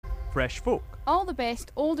Fresh Folk. All the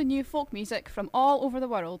best old and new folk music from all over the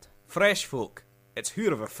world. Fresh Folk. It's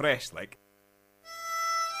whoever fresh, like.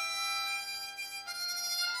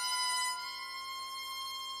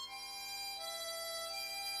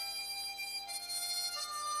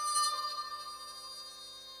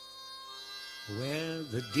 Where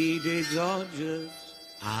the D-Day Dodgers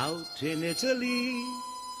out in Italy,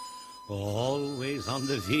 always on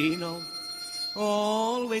the vino,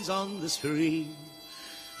 always on the spree.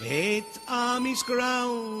 8th Army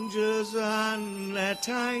scroungers and their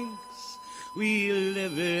tanks, we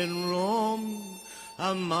live in Rome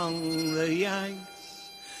among the Yanks.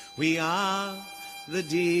 We are the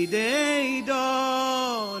D-Day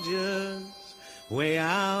Dodgers, way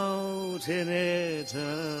out in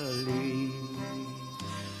Italy.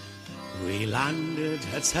 We landed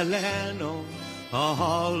at Salerno, a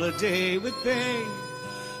holiday with pay.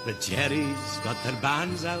 The Jerry's got their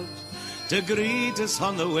bands out to greet us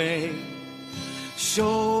on the way.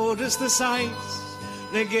 Showed us the sights,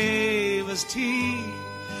 they gave us tea.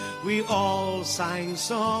 We all sang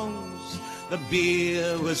songs, the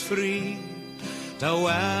beer was free. To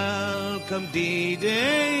welcome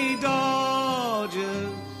D-Day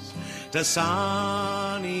Dodgers to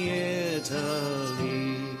sunny Italy.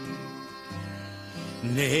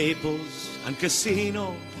 Naples and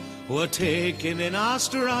Casino were taken in our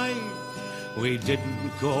stride. We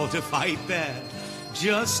didn't go to fight there,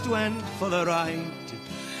 just went for the ride.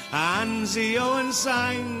 Anzio and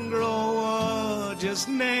Sangro were just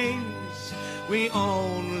names. We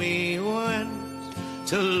only went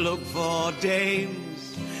to look for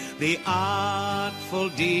dames. The artful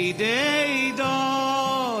D-Day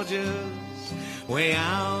Dodgers, way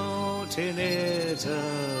out in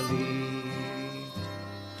Italy.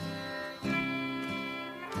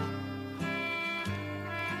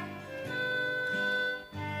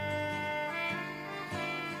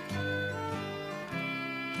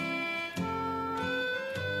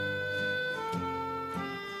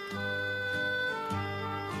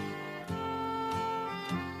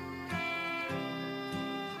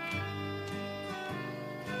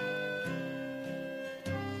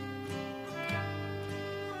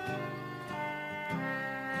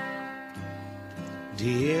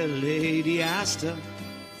 Dear Lady Astor,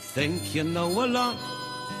 think you know a lot,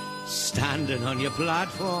 standing on your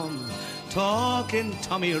platform, talking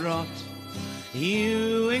Tommy Rot.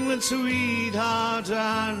 You England sweetheart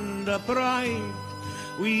and a pride,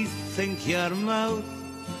 we think your mouth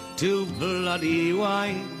too bloody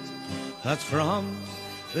white. That's from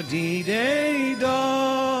the D-Day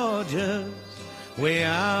Dodgers, way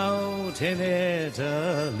out in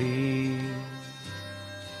Italy.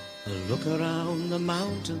 Look around the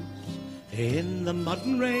mountains in the mud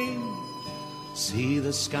and rain, see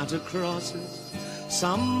the scattered crosses,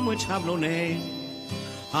 some which have no name.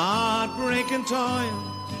 Heartbreak and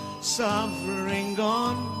toil, suffering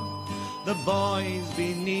gone, the boys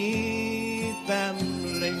beneath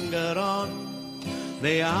them linger on.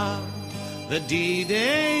 They are the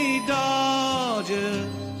D-Day Dodgers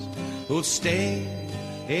who'll stay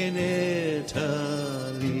in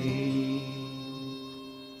Italy.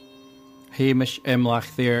 Hamish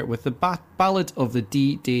Imlach there with the ballad of the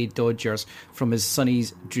D-Day Dodgers from his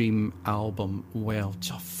Sonny's Dream album. Well,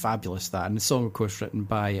 just fabulous that. And the song, of course, written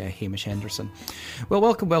by Hamish Henderson. Well,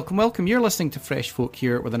 welcome. You're listening to Fresh Folk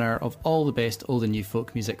here with an hour of all the best old and new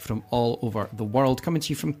folk music from all over the world, coming to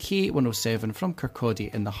you from K107 from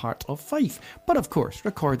Kirkcaldy in the heart of Fife. But, of course,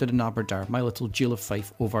 recorded in Aberdare, my little jewel of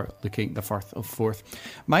Fife overlooking the Firth of Forth.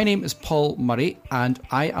 My name is Paul Murray, and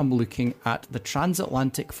I am looking at the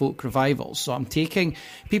Transatlantic Folk Revival. So I'm taking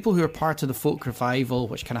people who are part of the folk revival,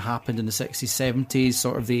 which kind of happened in the 60s, 70s,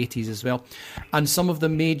 sort of the 80s as well, and some of the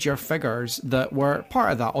major figures that were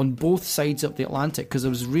part of that on both sides of the Atlantic, because there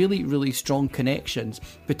was really, really strong connections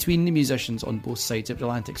between the musicians on both sides of the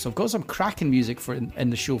Atlantic. So I've got some cracking music in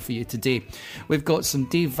the show for you today. We've got some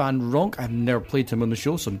Dave Van Ronk. I've never played him on the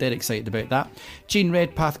show, so I'm dead excited about that. Gene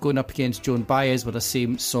Redpath going up against Joan Baez with a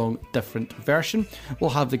same song, different version.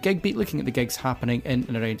 We'll have the gig beat, looking at the gigs happening in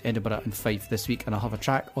and around Edinburgh and Fife this week, and I'll have a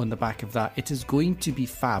track on the back of that. It is going to be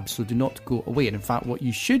fab, so do not go away. And in fact, what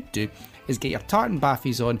you should do is get your tartan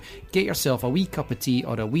baffies on, get yourself a wee cup of tea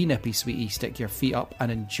or a wee nippy sweetie, stick your feet up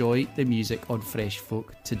and enjoy the music on Fresh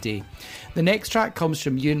Folk today. The next track comes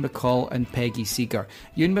from Ewan MacColl and Peggy Seeger.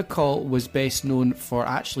 Ewan MacColl was best known for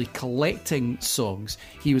actually collecting songs.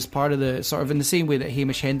 He was part of the, sort of in the same way that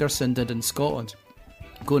Hamish Henderson did in Scotland,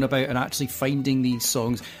 going about and actually finding these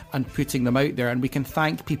songs and putting them out there, and we can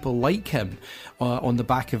thank people like him on the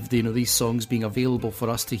back of these songs being available for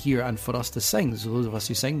us to hear and for us to sing. So those of us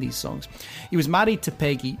who sing these songs. He was married to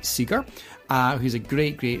Peggy Seeger, who's a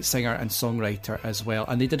great, great singer and songwriter as well.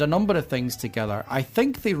 And they did a number of things together. I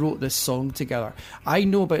think they wrote this song together. I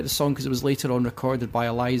know about the song because it was later on recorded by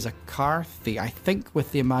Eliza Carthy, I think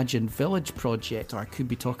with the Imagine Village project, or I could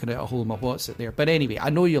be talking out a whole my what's it there. But anyway, I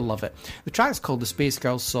know you'll love it. The track's called The Space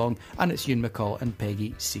Girls Song, and it's Ewan MacColl and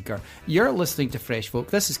Peggy Seeger. You're listening to Fresh Folk.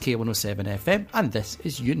 This is K107 FM, and this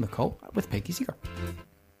is Ewan MacColl with Peggy Seeger.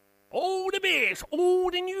 All the best, all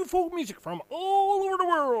the new folk music from all over the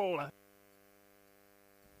world.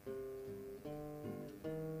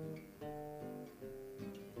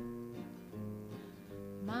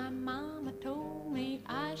 My mama told me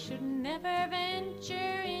I should never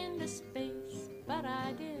venture into space, but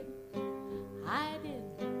I did, I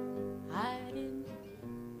did, I did.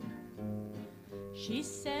 She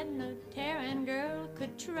said no Terran girl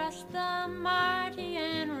could trust the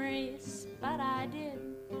Martian race, but I did,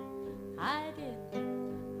 I did,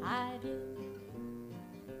 I did.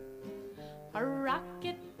 A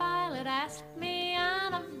rocket pilot asked me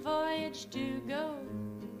on a voyage to go,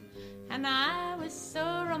 and I was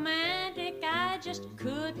so romantic I just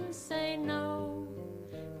couldn't say no.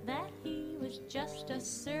 That he was just a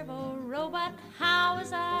servo robot, how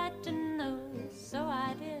was I to know? So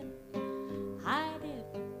I did, I did,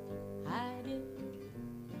 I did.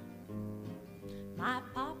 My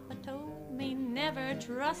papa told me never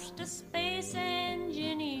trust a space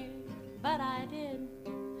engineer, but I did,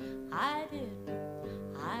 I did,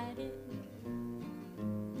 I did.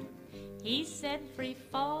 He said free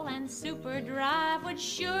fall and super drive would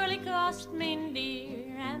surely cost me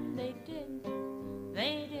dear, and they did,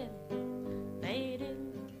 they did, they did.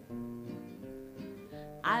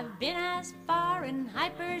 I've been as far in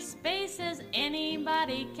hyperspace as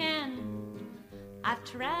anybody can. I've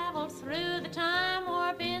traveled through the time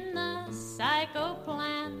warp in the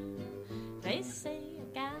psychoplan. They say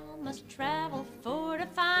a gal must travel for to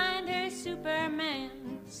find her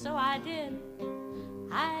Superman. So I did,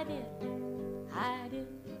 I did, I did.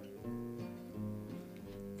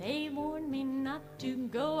 They warned me not to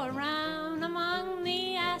go around among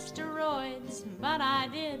the asteroids, but I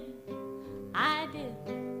did, I did,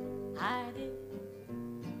 I did.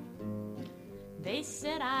 They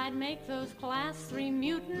said I'd make those class 3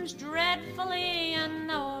 mutants dreadfully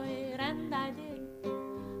annoyed, and I did,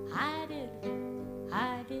 I did,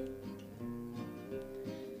 I did.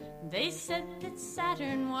 They said that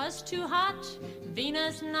Saturn was too hot,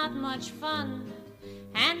 Venus not much fun,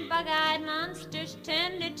 and bug-eyed monsters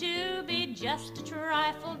tended to be just a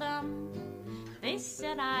trifle dumb. They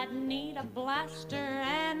said I'd need a blaster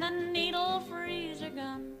and a needle freezer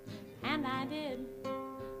gun, and I did,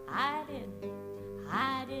 I did,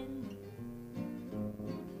 I did.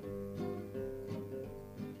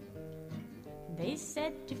 They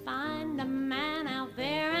said to find a man out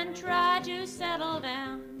there and try to settle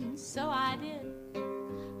down. So I did,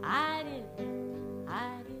 I did,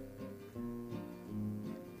 I did.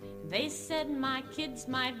 They said my kids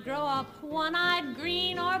might grow up one-eyed,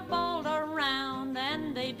 green, or bald or round.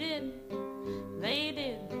 And they did, they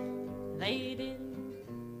did, they did.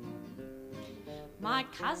 My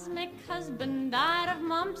cosmic husband died of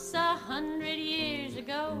mumps 100 years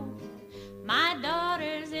ago. My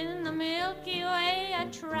daughter's in the Milky Way,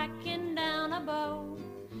 a-tracking down a bow.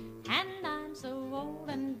 And I'm so old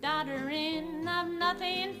and doddering, I've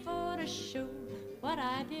nothing for to show. What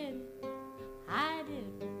I did, I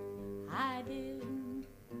did, I did.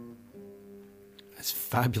 It's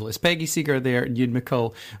fabulous. Peggy Seeger there, and Ewan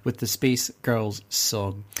MacColl with the Space Girls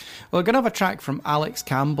song. Well, we're going to have a track from Alex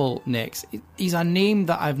Campbell next. He's a name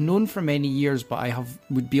that I've known for many years, but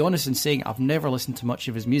would be honest in saying I've never listened to much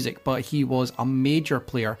of his music, but he was a major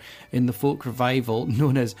player in the folk revival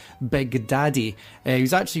known as Big Daddy. He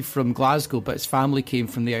was actually from Glasgow, but his family came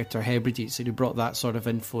from the Outer Hebrides, so he brought that sort of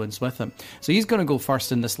influence with him. So he's going to go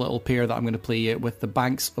first in this little pair that I'm going to play you with The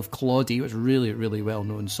Banks of Claudy, which is a really, really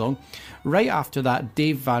well-known song. Right after that,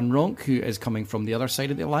 Dave Van Ronk, who is coming from the other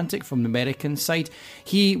side of the Atlantic, from the American side.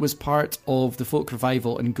 He was part of the folk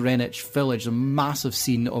revival in Greenwich Village, a massive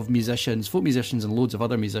scene of musicians, folk musicians and loads of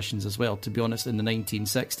other musicians as well, to be honest, in the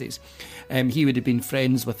 1960s. He would have been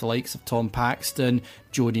friends with the likes of Tom Paxton,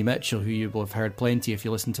 Joni Mitchell, who you will have heard plenty if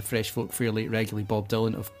you listen to Fresh Folk fairly regularly. Bob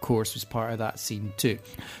Dylan, of course, was part of that scene too.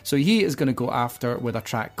 So he is going to go after with a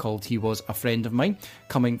track called He Was a Friend of Mine,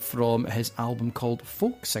 coming from his album called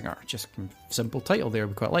Folk Singer. Just simple title there,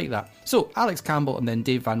 we quite like that. So Alex Campbell and then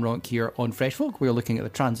Dave Van Ronk here on Fresh Folk. We're looking at the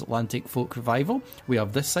transatlantic folk revival. We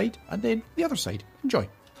have this side and then the other side. Enjoy.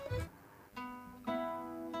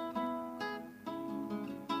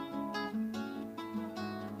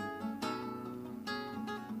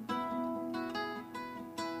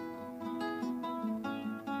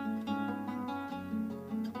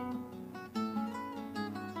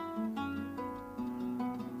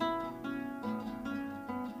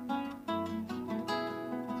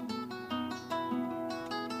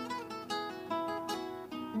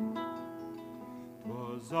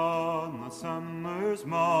 'Twas on a summer's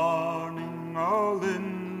morning, all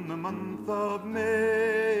in the month of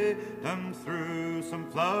May, down through some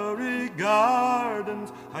flowery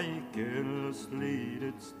gardens I carelessly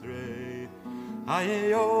did stray.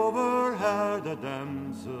 I overheard a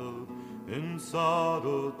damsel in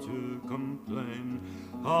sorrow to complain,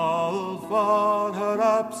 all for her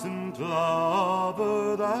absent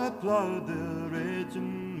lover that ploughed the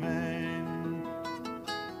raging main.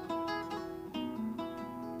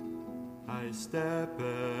 I stepped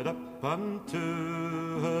up unto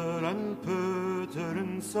her and put her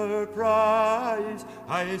in surprise.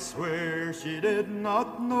 I swear she did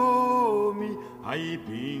not know me, I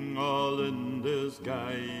being all in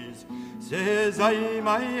disguise. Says I,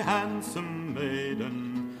 my handsome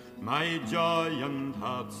maiden, my joy and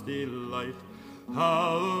heart's delight,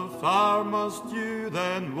 how far must you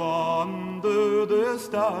then wander this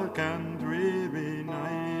dark and dreary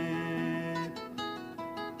night?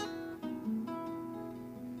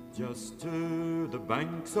 Just to the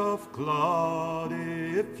banks of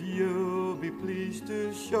Claudy, if you'll be pleased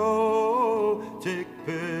to show, take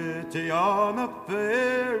pity on a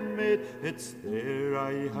fair maid, it's there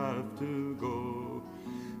I have to go.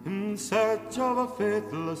 In search of a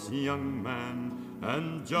faithless young man,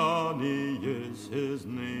 and Johnny is his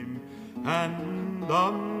name, and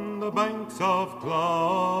on the banks of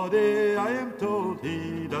Claudy I am told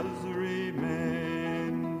he does remain.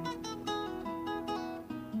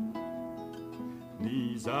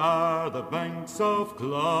 These are the banks of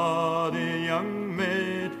Claudy, young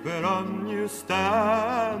maid, whereon you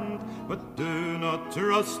stand, but do not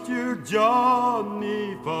trust your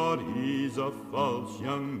Johnny, for he's a false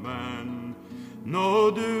young man.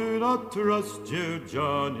 No, do not trust your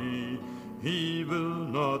Johnny, he will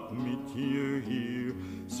not meet you here.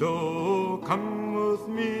 So come with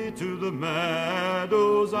me to the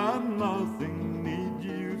meadows, and nothing need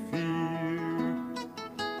you fear.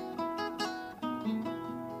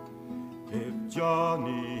 If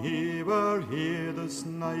Johnny he were here this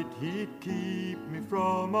night, he'd keep me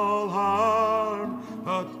from all harm,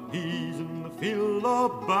 but he's in the field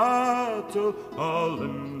of battle, all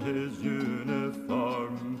in his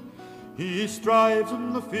uniform. He strives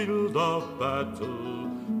in the field of battle,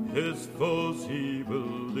 his foes he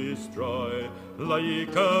will destroy,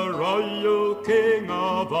 like a royal king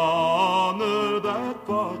of honor that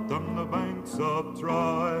fought on the banks of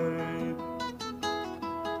Troy.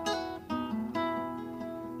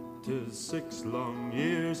 'Tis 6 long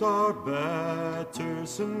years or better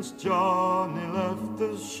since Johnny left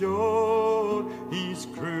the shore. He's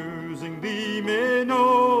cruising the main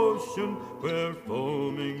ocean where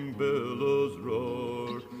foaming billows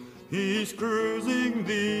roar. He's cruising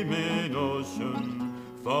the main ocean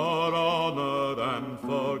for honor and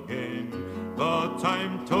for gain, but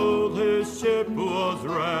I'm told his ship was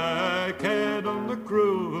wrecked on the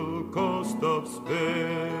cruel coast of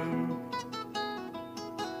Spain.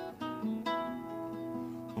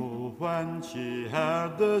 When she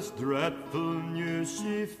heard this dreadful news,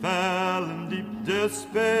 she fell in deep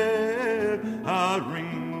despair, a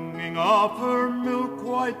wringing of her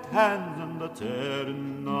milk-white hands and a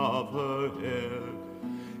tearing of her hair.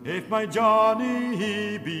 If my Johnny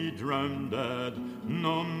he be drowned dead,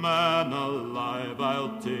 no man alive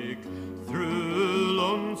I'll take. Through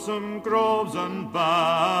lonesome groves and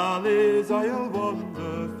valleys I'll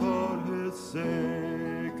wander for his sake.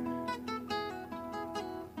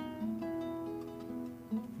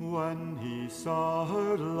 When he saw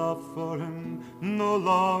her love for him, no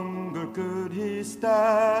longer could he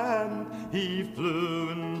stand. He flew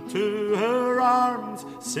into her arms,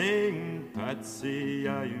 saying, Patsy,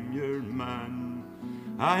 I am your man.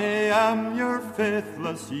 I am your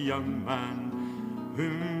faithless young man,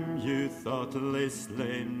 whom you thought lay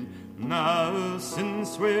slain. Now,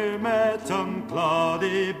 since we're met on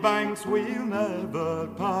cloudy banks, we'll never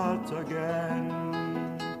part again.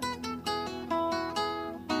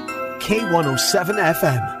 K107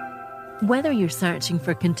 FM. Whether you're searching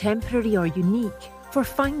for contemporary or unique, for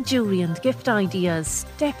fine jewellery and gift ideas,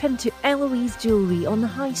 step into Eloise Jewellery on the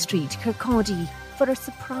High Street, Kirkcaldy, for a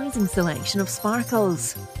surprising selection of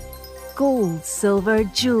sparkles. Gold, silver,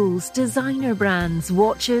 jewels, designer brands,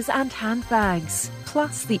 watches and handbags,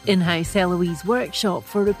 plus the in-house Eloise workshop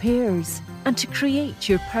for repairs, and to create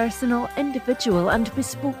your personal, individual and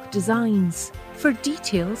bespoke designs. For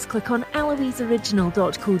details, click on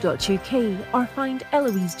eloiseoriginal.co.uk or find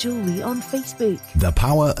Eloise Jewellery on Facebook. The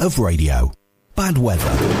power of radio. Bad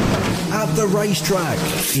weather. At the racetrack.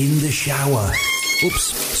 In the shower. Oops,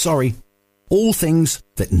 sorry. All things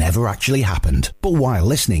that never actually happened. But while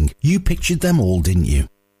listening, you pictured them all, didn't you?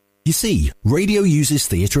 You see, radio uses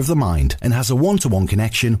theatre of the mind and has a one-to-one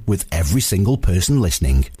connection with every single person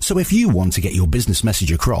listening. So if you want to get your business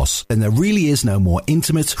message across, then there really is no more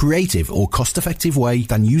intimate, creative or cost-effective way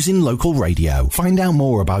than using local radio. Find out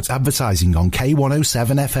more about advertising on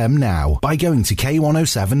K107 FM now by going to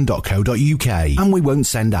k107.co.uk, and we won't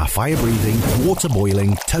send our fire-breathing,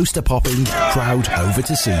 water-boiling, toaster-popping crowd over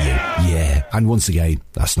to see you. Yeah, and once again,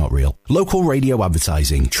 that's not real. Local radio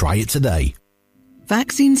advertising. Try it today.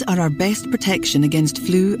 Vaccines are our best protection against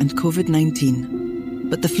flu and COVID-19.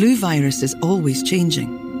 But the flu virus is always changing,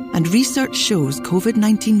 and research shows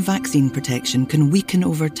COVID-19 vaccine protection can weaken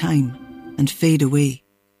over time and fade away.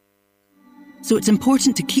 So it's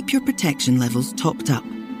important to keep your protection levels topped up.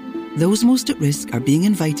 Those most at risk are being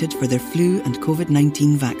invited for their flu and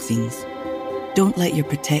COVID-19 vaccines. Don't let your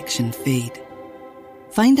protection fade.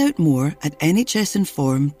 Find out more at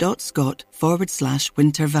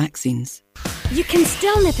nhsinform.scot/winter vaccines. You can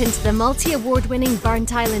still nip into the multi-award-winning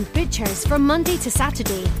Burnt Island Butchers from Monday to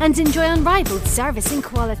Saturday and enjoy unrivaled service and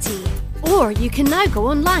quality. Or you can now go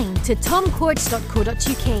online to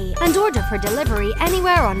tomcourts.co.uk and order for delivery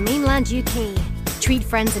anywhere on mainland UK. Treat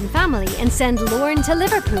friends and family and send Lauren to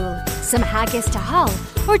Liverpool, some haggis to Hull,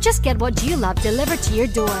 or just get what you love delivered to your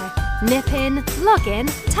door. Nip in, log in,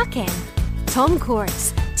 tuck in. Tom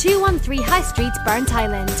Courts, 213 High Street, Burnt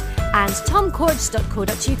Island, and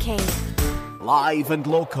tomcourts.co.uk. Live and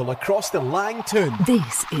local across the Langton.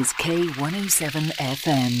 This is K107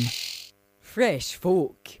 FM. Fresh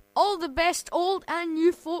folk. All the best old and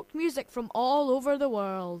new folk music from all over the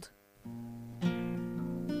world.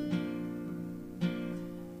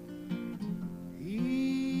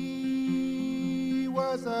 He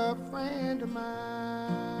was a friend of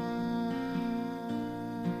mine.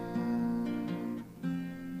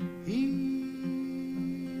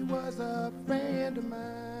 He was a friend of mine.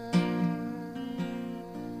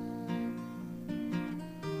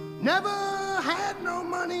 Never had no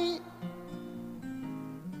money,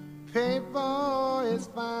 pay for his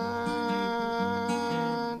fine.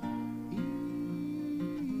 He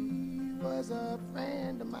was a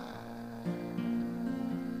friend of mine.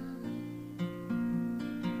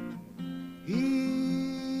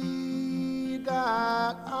 He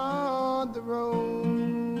died on the road.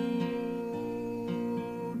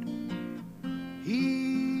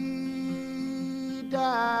 He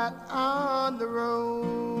died on the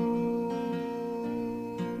road.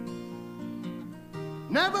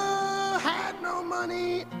 Never had no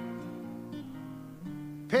money,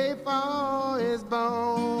 pay for his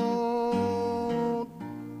bone.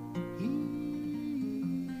 He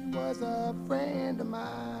was a friend of mine.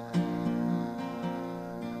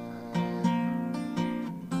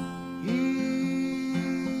 He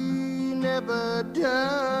never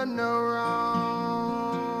done no wrong.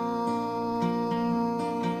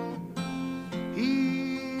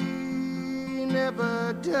 He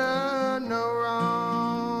never done no wrong.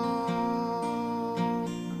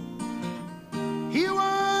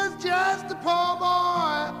 Poor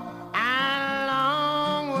boy, and a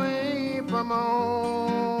long way from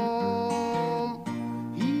home.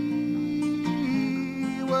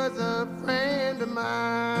 He was a friend of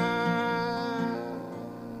mine.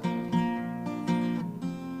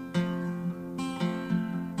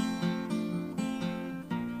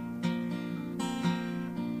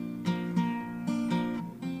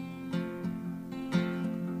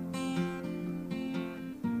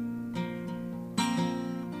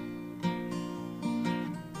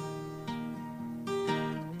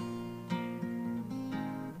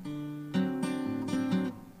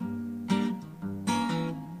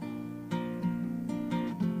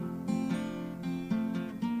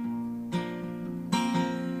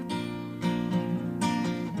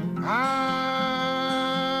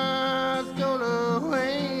 I stole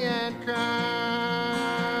away and cried.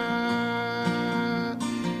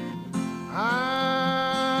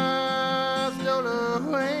 I stole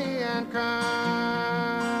away and cried.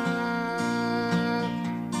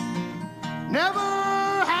 Never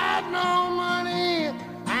had no money,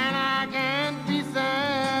 and I can't be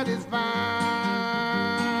satisfied.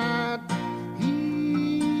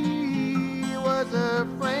 He was a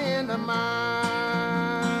friend of mine.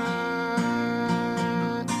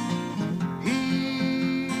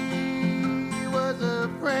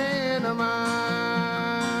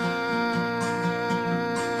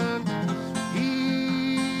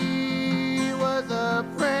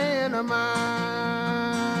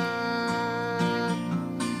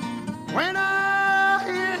 When I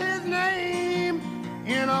hear his name,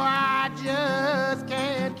 you know I just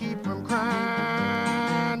can't keep from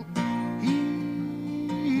crying.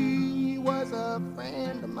 He was a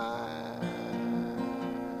friend of mine.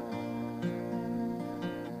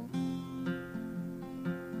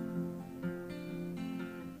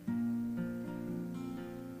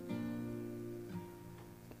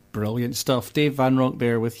 Brilliant stuff. Dave Van Ronk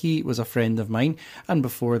there with He Was a Friend of Mine, and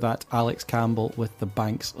before that Alex Campbell with The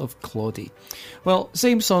Banks of Claudie. Well,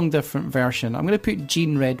 same song, different version. I'm going to put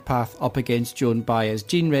Jean Redpath up against Joan Baez.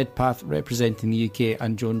 Jean Redpath representing the UK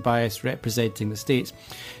and Joan Baez representing the States.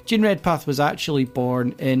 Jean Redpath was actually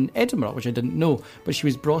born in Edinburgh, which I didn't know, but she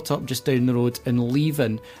was brought up just down the road in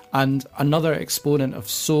Leven, and another exponent of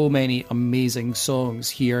so many amazing songs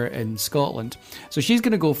here in Scotland. So she's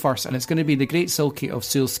going to go first, and it's going to be The Great Silkie of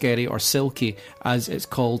Silskerry, or Silkie as it's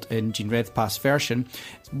called in Jean Redpath's version.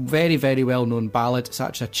 It's a very, very well known ballad. It's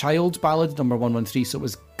actually a child ballad, number 113, so it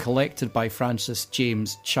was collected by Francis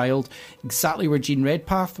James Child. Exactly where Jean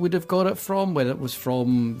Redpath would have got it from, whether it was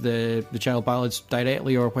from the child ballads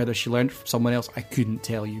directly or whether she learned from someone else, I couldn't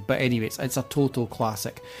tell you. But anyways, it's a total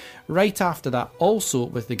classic. Right after that, also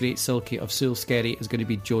with The Great Silkie of Silskerry, is going to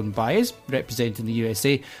be Joan Baez, representing the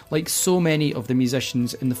USA. Like so many of the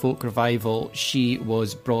musicians in the folk revival, she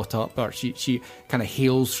was brought up, or she kind of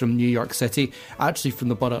hails from New York City, actually from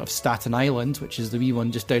the borough of Staten Island, which is the wee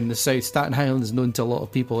one just down in the south. Staten Island is known to a lot of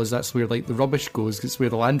people as that's where like the rubbish goes, it's where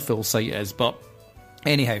the landfill site is, but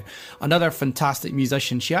anyhow, another fantastic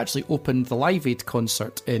musician. She actually opened the Live Aid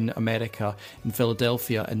concert in America, in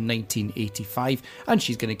Philadelphia in 1985, and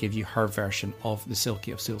she's going to give you her version of the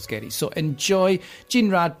Silkie of Silskerry. So enjoy Jean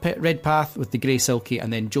Redpath with The Grey Silkie,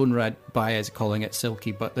 and then Joan Baez calling it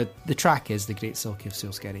Silkie, but the track is The Great Silkie of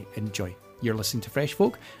Silskerry. Enjoy. You're listening to Fresh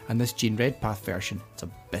Folk, and this Jean Redpath version, it's a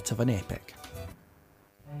bit of an epic.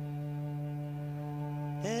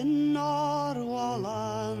 In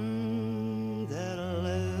Norwaland there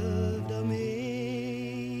lived a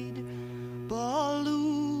maid,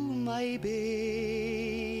 Baloo, my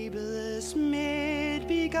babe, this maid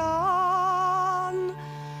began.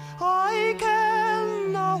 I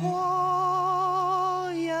kenna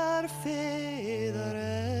what your father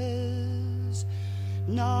is,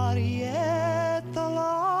 nor yet the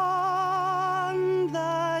land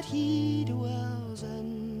that he dwells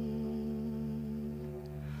in.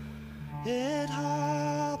 It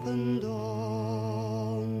happened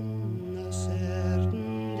on a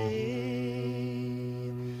certain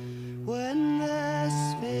day when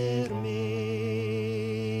this fair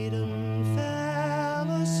maiden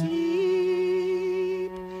fell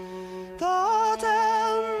asleep, that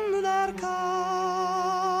in there came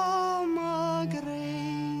a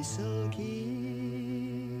grey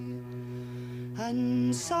silkie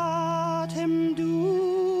and sat him down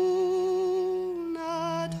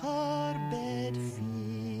at her bed feet,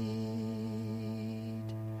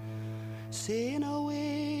 saying,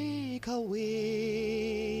 awake,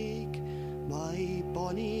 awake, my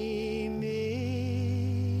bonny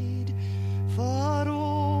maid, for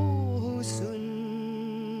oh,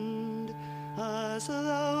 soon as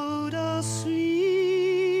thou dost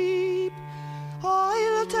sleep,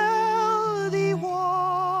 I'll tell thee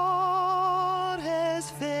what his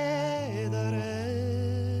feather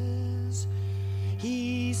is.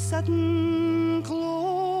 He's sitting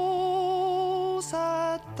close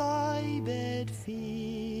at thy bed feet.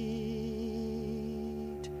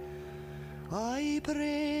 I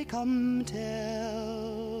pray come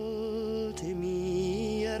tell to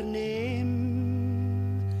me your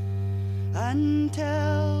name, and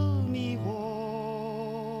tell me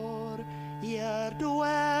where your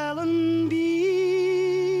dwelling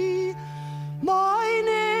be. My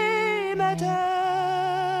name it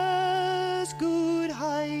is Good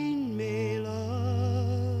Hein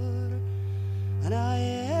Mailer, and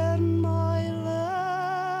I earn my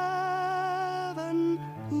living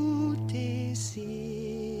out to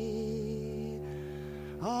sea.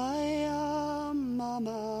 I am a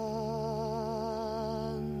man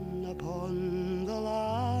upon the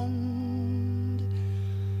land,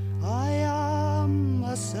 I am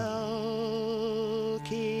a silkie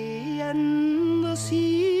in the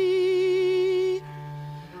sea,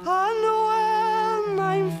 and when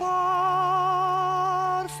I'm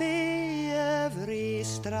far fae every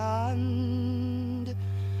strand,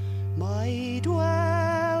 my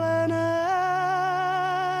dwelling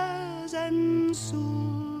is in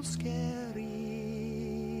Silskerry.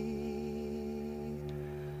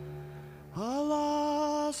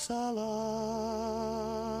 Alas, alas,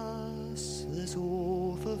 this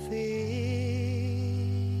awful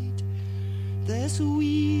fate, this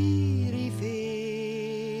weary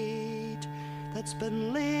fate that's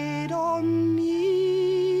been laid on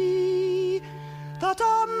me, that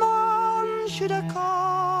a man should have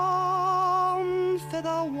come for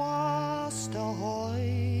the worst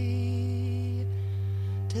ahoy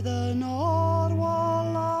to the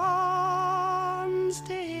Norwalands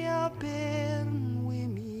to a bairn wi'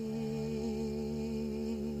 me.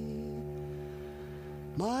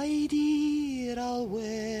 My dear, I'll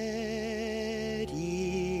wed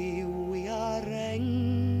ye. We are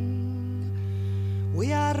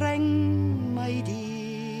ring, my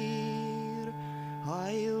dear.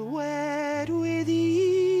 I'll wed with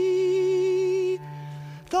thee.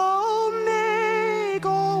 Thou may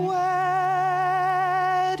go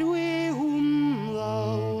wed with whom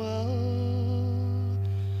thou wilt.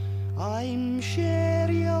 I'm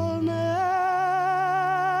sure you'll never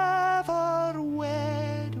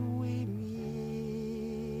wed with me.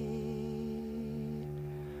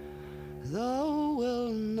 Thou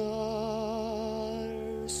wilt nurse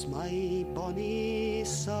my bonny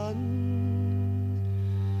son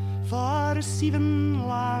for 7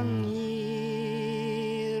 long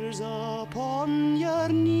years upon your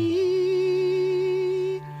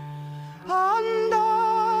knee, and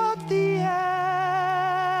at the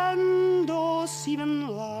end of 7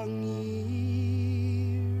 long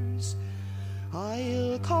years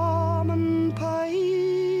I'll come and pay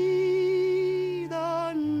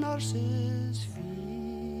the nurse's fee.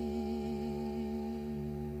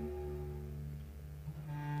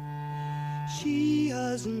 She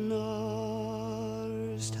has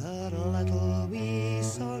nursed her little wee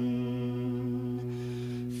son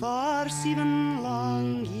for 7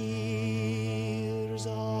 long years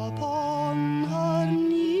upon her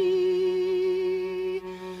knee,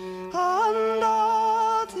 and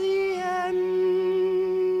at the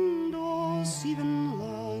end of 7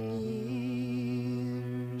 long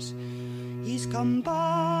years he's come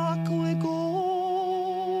back with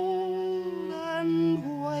gold and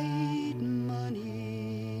white money.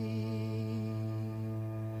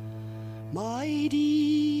 My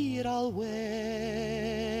dear, I'll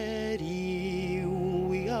wed you.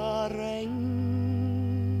 We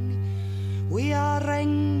are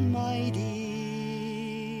ring, my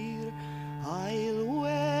dear. I'll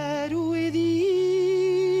wed with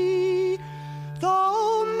thee.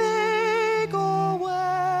 Thou may go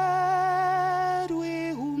wed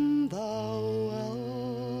with whom thou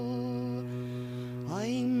wilt.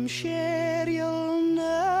 I'm sure you'll never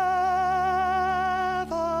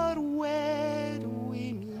wed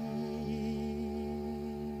with me.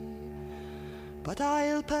 But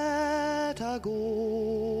I'll put a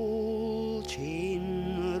gold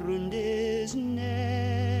chain round his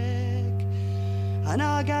neck, and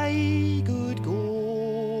a gay good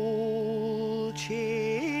gold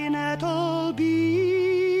chain it'll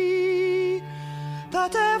be,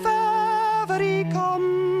 that if ever he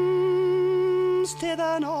comes to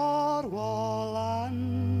the Norway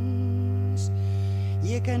lands,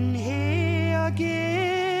 you can hear a good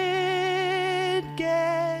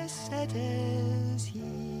guess it is he,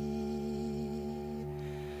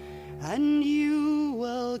 and you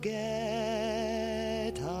will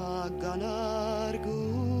get a gunner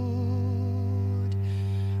good,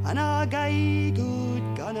 and a gay good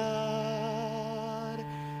gunner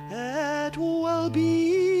it will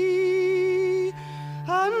be,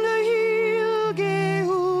 and he'll get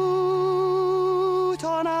out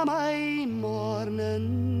on a May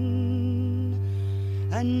morning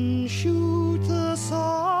and shoot the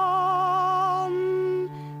sun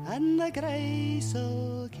and the grey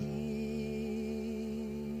silky,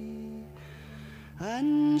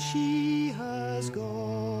 and she has got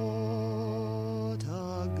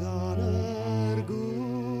a gunner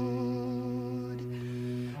good,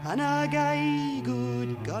 and a gay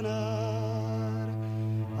good gunner.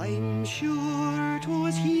 I'm sure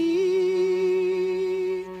 'twas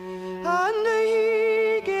he, and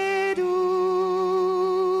he get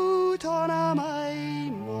out on a May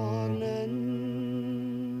morning,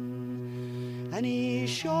 and he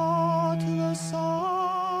shot the sun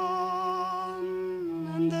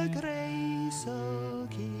and the grey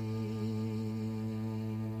silky.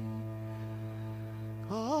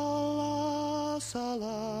 Alas,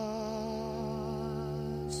 alas,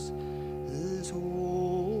 this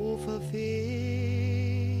awful fate,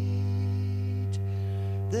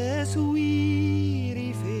 this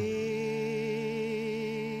weary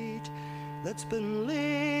fate that's been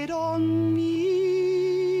laid on me,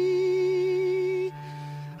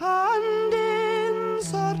 and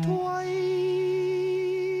once or twice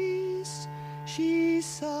she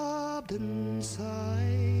sobbed and sighed,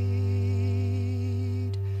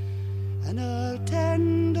 and her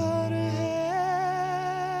tender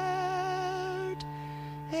heart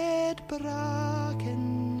it broke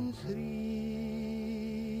in three.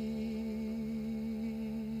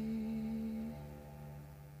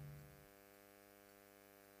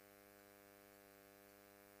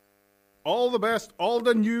 All the best, all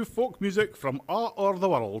the new folk music from all over the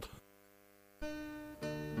world.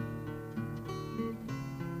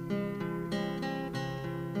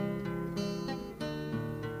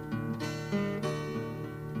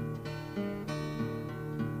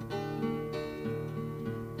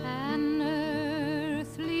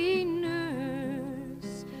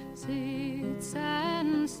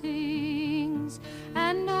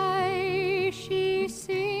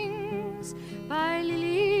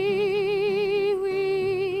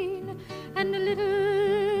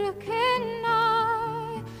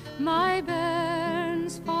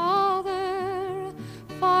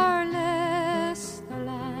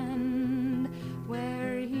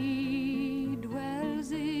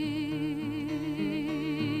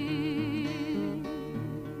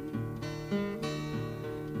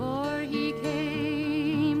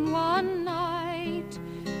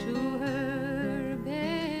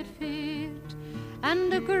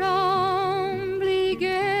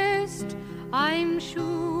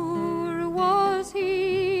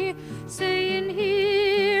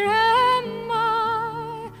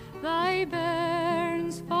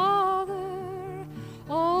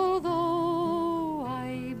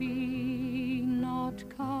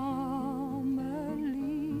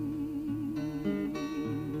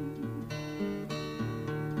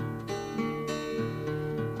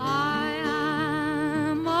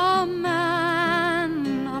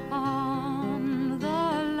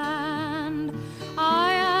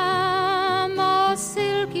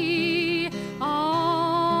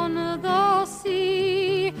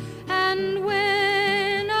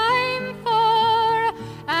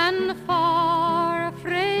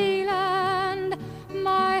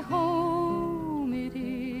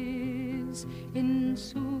 in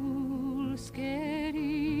Sulskeri.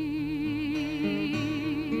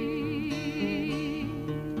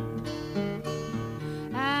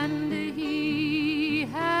 And he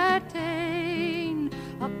had ta'en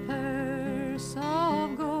a purse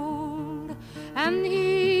of gold, and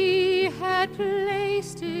he had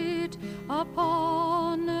placed it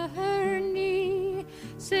upon her knee,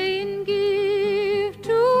 saying, "Give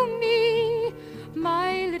to me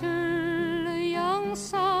my little young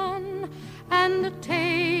son, and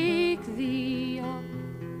take thee up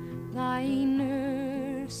thy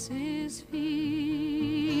nurse's fee.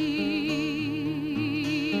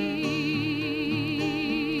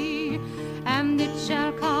 And it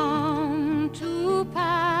shall come to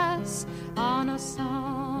pass on a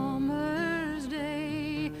summer's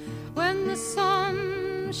day, when the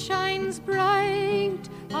sun shines bright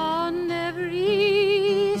on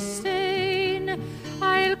every stain,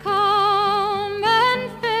 I'll come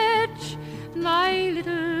and fetch my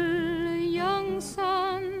little young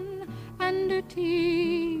son, and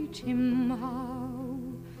teach him how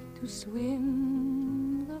to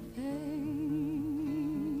swim the Fame.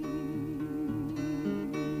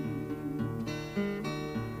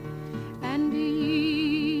 And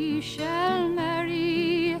ye shall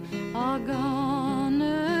marry a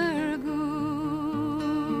gunner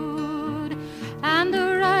good, and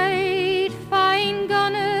a right fine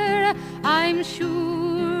gunner I'm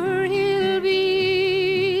sure he'll be,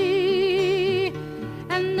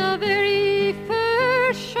 and the very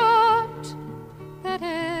first shot that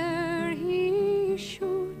e'er he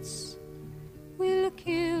shoots will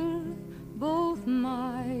kill both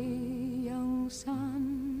my young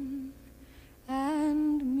son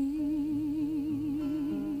and me.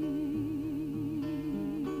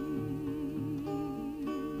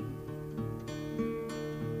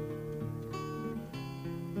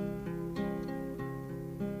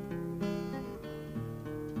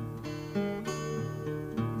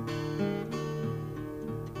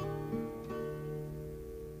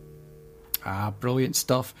 Brilliant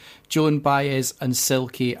stuff. Joan Baez and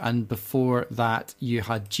Silky, and before that you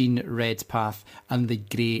had Jean Redpath and the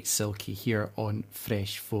Grey Silky here on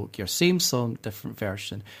Fresh Folk. Your same song, different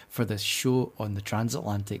version for this show on the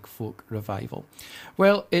Transatlantic Folk Revival.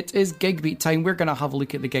 Well, it is gig beat time. We're going to have a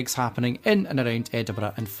look at the gigs happening in and around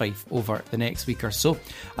Edinburgh and Fife over the next week or so.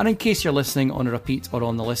 And in case you're listening on a repeat or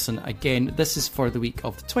on the listen again, this is for the week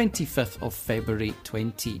of the 25th of February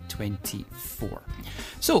 2024.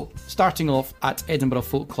 So, starting off at Edinburgh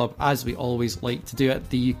Folk Club, as we always like to do,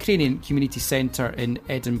 at the Ukrainian Community Centre in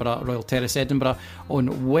Edinburgh, Royal Terrace, Edinburgh,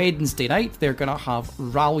 on Wednesday night. They're going to have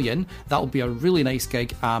Rallion. That'll be a really nice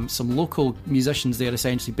gig. Some local musicians there,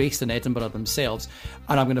 essentially based in Edinburgh themselves,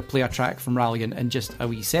 and I'm going to play a track from Rallion in just a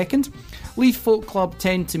wee second. Leith Folk Club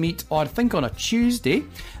tend to meet, I think, on a Tuesday.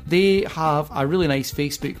 They have a really nice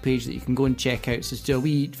Facebook page that you can go and check out. So just do a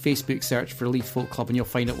wee Facebook search for Leith Folk Club and you'll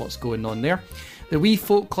find out what's going on there. The Wee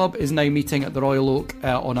Folk Club is now meeting at the Royal Oak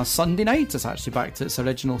on a Sunday night. It's actually back to its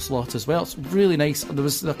original slot as well. It's really nice. There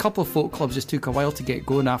was a couple of folk clubs just took a while to get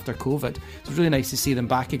going after COVID. It's really nice to see them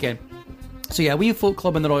back again. So yeah, Wee Folk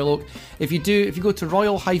Club in the Royal Oak. If you go to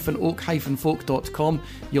royal-oak-folk.com,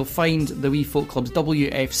 you'll find the Wee Folk Club's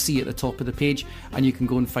WFC at the top of the page, and you can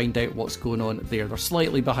go and find out what's going on there. They're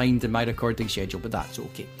slightly behind in my recording schedule, but that's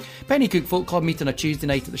okay. Pennycook Folk Club meet on a Tuesday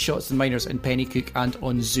night at the Shots and Miners in Pennycook and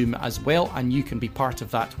on Zoom as well, and you can be part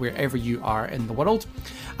of that wherever you are in the world.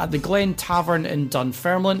 At the Glen Tavern in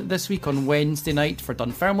Dunfermline this week on Wednesday night for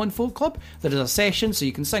Dunfermline Folk Club, there is a session so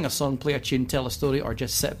you can sing a song, play a tune, tell a story, or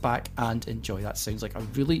just sit back and enjoy. That sounds like a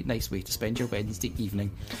really nice way to spend your Wednesday evening.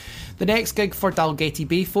 The next gig for Dalgety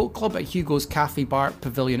Bay Folk Club at Hugo's Cafe Bar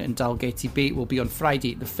Pavilion in Dalgety Bay will be on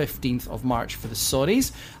Friday the 15th of March for the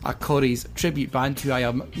Sorries, a Corrie's tribute band who I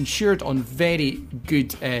am insured on very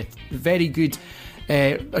good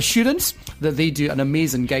assurance that they do an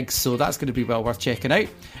amazing gig, so that's going to be well worth checking out.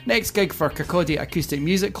 Next gig for Kirkcaldy Acoustic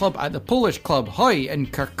Music Club at the Polish Club Hoy in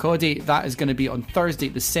Kirkcaldy. That is going to be on Thursday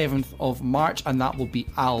the 7th of March, and that will be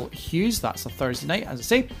Al Hughes. That's a Thursday night, as I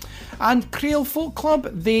say. And Crail Folk Club,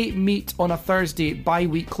 they meet on a Thursday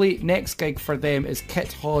bi-weekly. Next gig for them is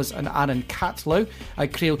Kit Hawes and Aaron Catlow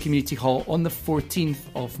at Crail Community Hall on the 14th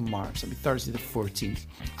of March. That'll be Thursday the 14th.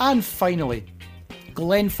 And finally,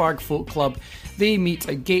 Glenfarg Folk Club, they meet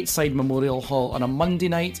at Gateside Memorial Hall on a Monday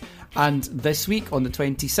night, and this week on the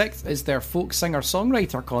 26th is their folk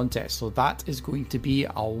singer-songwriter contest, so that is going to be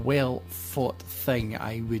a well-fought thing,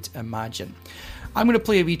 I would imagine. I'm going to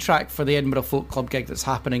play a wee track for the Edinburgh Folk Club gig that's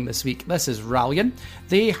happening this week. This is Rallion.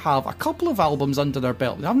 They have a couple of albums under their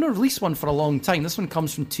belt. They haven't released one for a long time. This one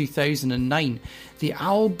comes from 2009. The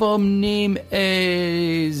album name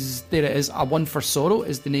is there it is. A One for Sorrow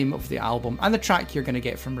is the name of the album, and the track you're going to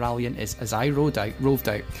get from Rallying is As I Roved Out.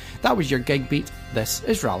 That was your gig beat. This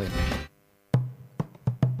is Rallying.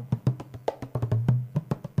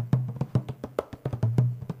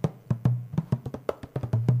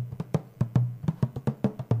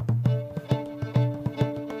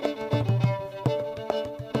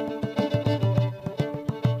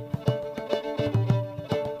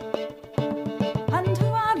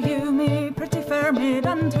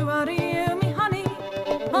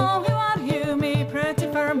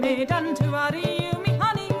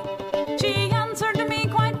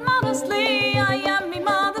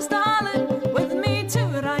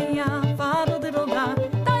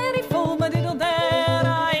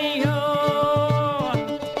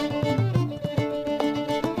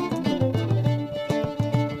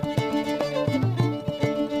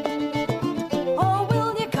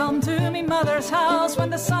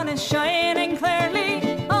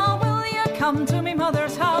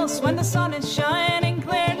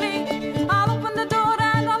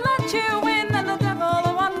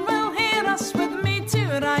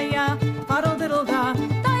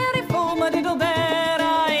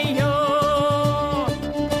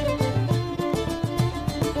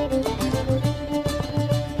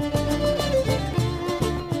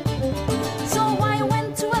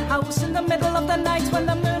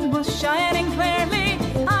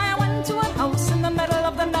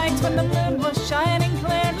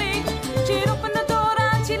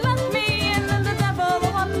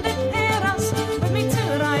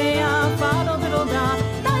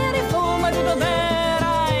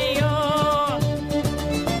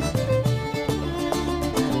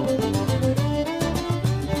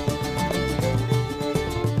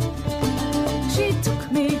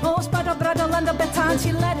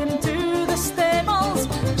 She led him to the stables.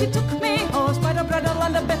 She took me horse by the bridle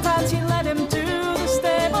and the bit, and she led him to the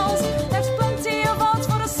stables. There's plenty of odds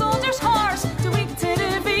for a soldier's horse to eat it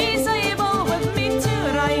if he's able. With me to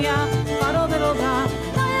Raya, faro diddle da,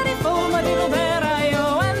 diary fo ma diddle there I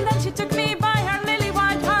oh. And then she took me by her lily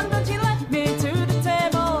white hand and she led me to the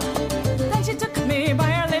table. Then she took me by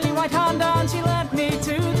her lily white hand and she led me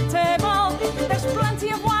to the table. There's plenty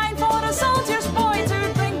of wine for a soldier's boy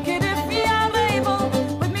to drink it if he are able.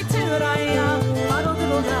 With me to Raya, faro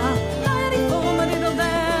diddle da, diary fo ma diddle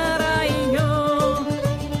there I oh.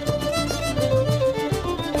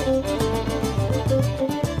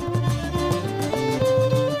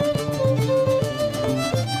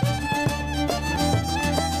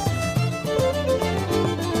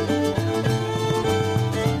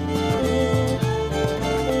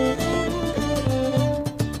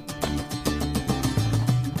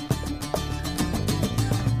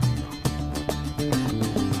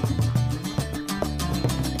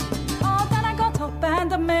 Oh, then I got up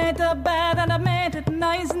and I made the bed and I made it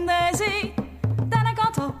nice and easy. Then I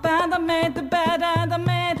got up and I made the bed and I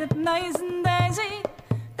made it nice and easy.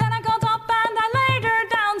 Then I got up and I laid her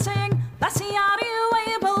down saying, Lassie, are you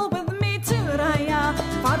able with me to Raya?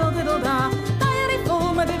 Faddle diddle da, diary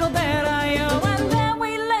fo ma diddle there I oh. And then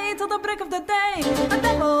we lay till the break of the day, the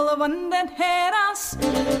devil the one that hit us.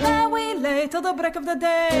 Then we lay till the break of the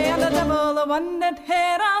day, and the devil the one that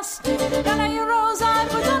hit us. Then I arose and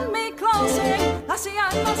was on me close saying, Lassie,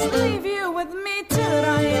 I must leave you with me to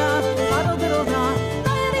Raya. Faddle diddle da,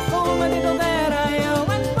 diary fo ma diddle there I oh.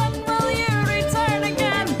 And when will you return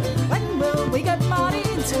again? When will we get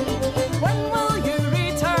married? When will you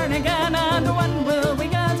return again? And when will we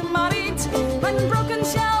get married? When broken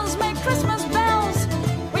shells make Christmas bells,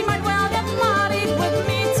 we might well get married. With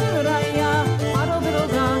me to Raya, faddle diddle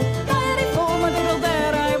da, diary fo ma diddle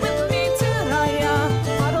there I. With me to Raya,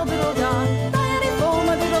 faddle diddle da, diary fo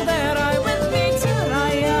ma diddle there I. With me to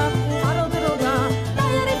Raya, faddle diddle da,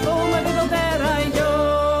 diary fo ma diddle there I yo.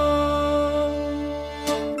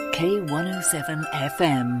 K107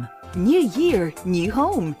 FM. New year, new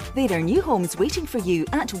home. There are new homes waiting for you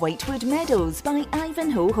at Whitewood Meadows by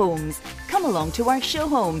Ivanhoe Homes. Come along to our show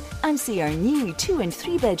home and see our new 2 and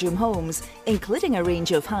 3 bedroom homes, including a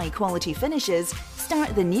range of high quality finishes.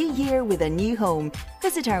 Start the new year with a new home.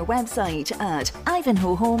 Visit our website at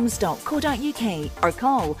ivanhoehomes.co.uk or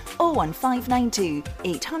call 01592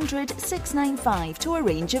 800 695 to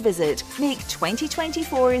arrange a visit. Make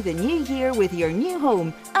 2024 the new year with your new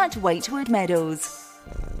home at Whitewood Meadows.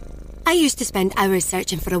 I used to spend hours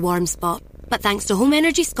searching for a warm spot, but thanks to Home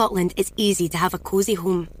Energy Scotland, it's easy to have a cosy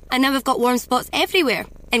home. And now we've got warm spots everywhere,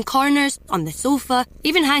 in corners, on the sofa,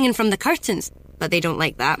 even hanging from the curtains. But they don't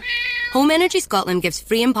like that. Home Energy Scotland gives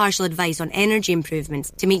free impartial advice on energy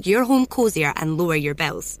improvements to make your home cosier and lower your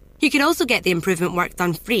bills. You could also get the improvement work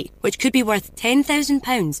done free, which could be worth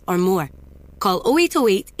 £10,000 or more. Call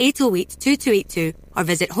 0808 808 2282 or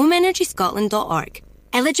visit homeenergyscotland.org.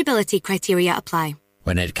 Eligibility criteria apply.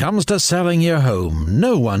 When it comes to selling your home,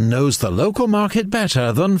 no one knows the local market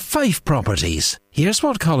better than Fife Properties. Here's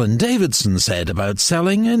what Colin Davidson said about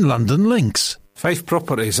selling in London Links. Fife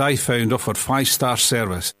Properties, I found, offered 5-star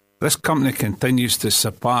service. This company continues to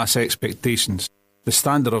surpass expectations. The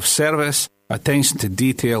standard of service, attention to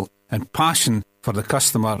detail and passion for the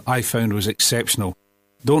customer I found was exceptional.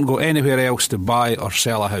 Don't go anywhere else to buy or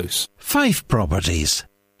sell a house. Fife Properties,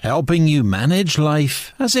 helping you manage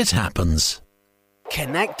life as it happens.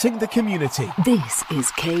 Connecting the community. This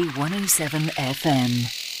is K107 FM.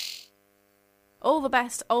 All the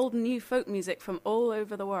best old and new folk music from all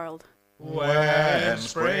over the world. When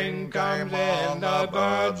spring comes in, the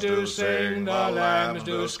birds do sing, the lambs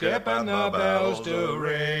do skip, and the bells do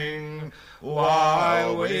ring,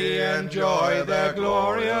 while we enjoy their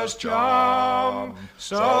glorious charm,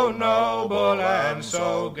 so noble and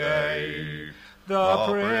so gay. The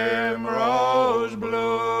primrose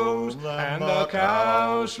blooms, and the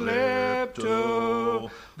cowslip too.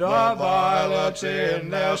 The violets in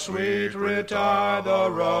their sweet retire, the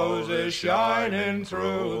roses shining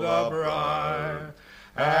through the briar,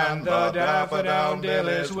 and the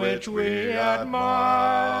daffodils which we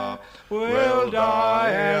admire will die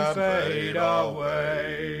and fade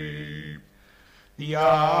away.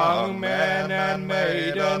 Young men and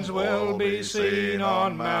maidens will be seen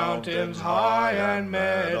on mountains high and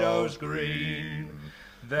meadows green.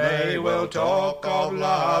 They will talk of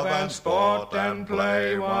love and sport and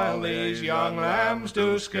play, while these young lambs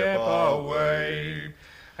do skip away.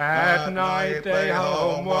 At night they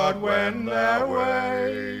homeward wend their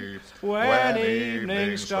way, when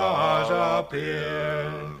evening stars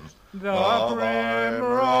appear. The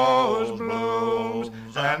primrose blooms,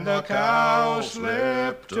 and the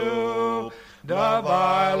cowslip too. The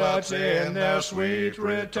violets in their sweet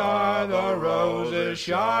retire, the roses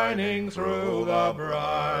shining through the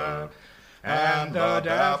briar, and the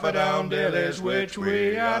daffodils which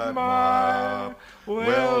we admire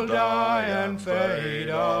will die and fade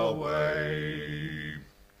away.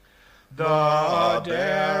 The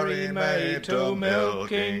dairy maid to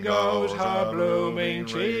milking goes, her blooming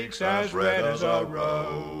cheeks as red as a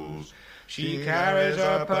rose. She carries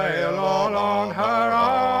her pail all on her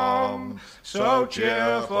arm, so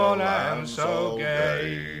cheerful and so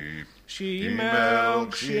gay. She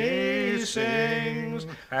milks, she sings,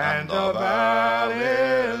 and the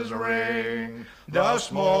valleys ring. The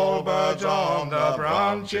small birds on the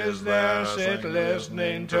branches there sit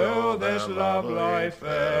listening to this love life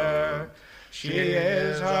fair. She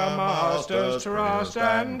is her master's trust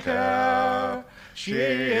and care. She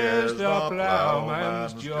is the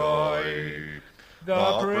ploughman's joy.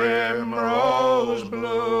 The primrose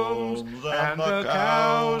blooms, and the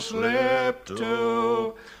cowslip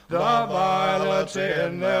too. The violets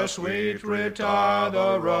in their sweet retire,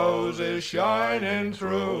 the roses shining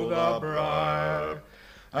through the briar,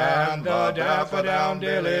 and the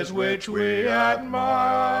daffodils which we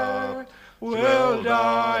admire will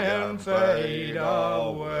die and fade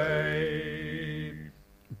away.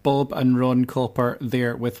 Bob and Ron Copper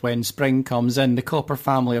there with When Spring Comes In. The Copper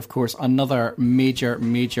family, of course, another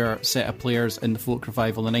major set of players in the folk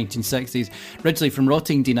revival in the 1960s. Originally from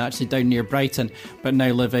Rottingdean, actually down near Brighton, but now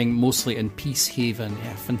living mostly in Peacehaven.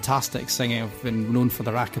 Yeah, fantastic singing. I've been known for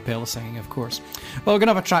their a cappella singing, of course. Well, we're going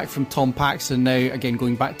to have a track from Tom Paxton now, again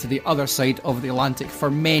going back to the other side of the Atlantic. For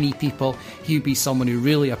many people, he would be someone who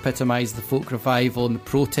really epitomised the folk revival and the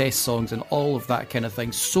protest songs and all of that kind of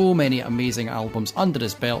thing. So many amazing albums under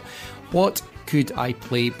his belt. What could I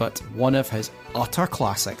play but one of his utter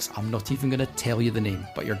classics? I'm not even going to tell you the name,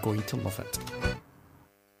 but you're going to love it.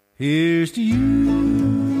 Here's to you,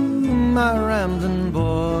 my rambling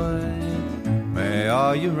boy. May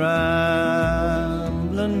all your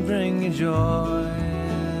rambling bring you joy.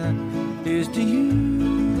 Here's to you,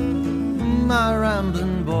 my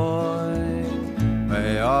rambling boy.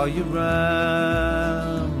 May all your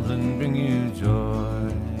rambling bring you joy.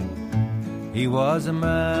 He was a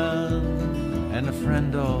man and a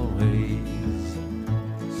friend always,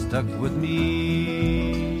 stuck with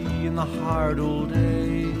me in the hard old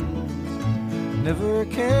days. Never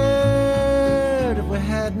cared if we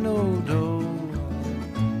had no dough.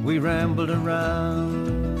 We rambled around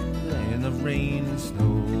in the rain and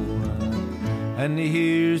snow. And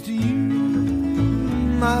here's to you,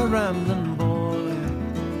 my rambling boy.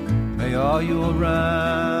 May all your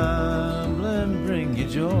rambling bring you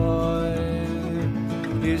joy.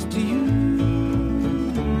 Here's to you,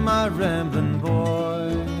 my rambling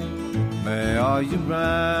boy. May all your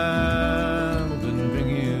rambling bring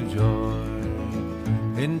you joy.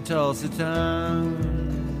 In Tulsa town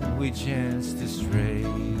we chanced to stray.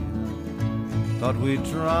 Thought we'd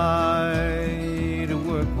try to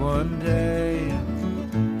work one day.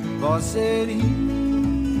 Boss said he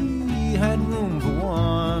had room for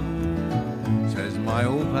one. Says my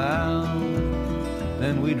old pal,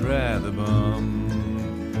 then we'd rather bum.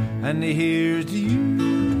 And here's to you,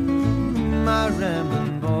 my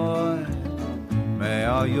rambling boy. May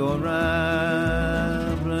all your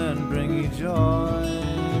rambling bring you joy.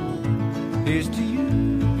 Here's to you,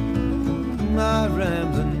 my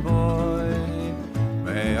rambling boy.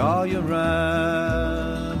 May all your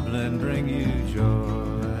rambling bring you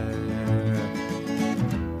joy.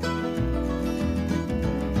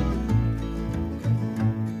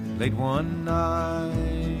 Late one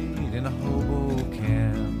night in a hobo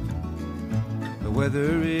camp, the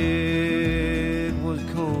weather it was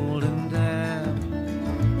cold and damp.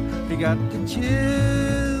 He got the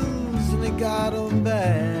chills and he got 'em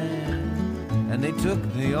bad, and they took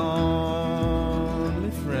the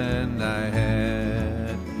only friend I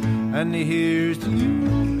had. And here's to you,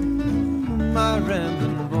 my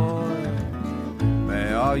rambling boy.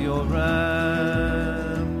 May all your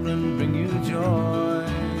rambling bring you joy.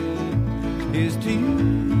 Here's to you,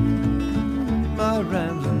 my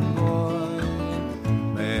rambling boy.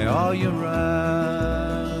 May all your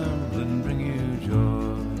rambling bring you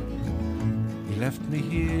joy. He left me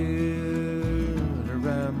here to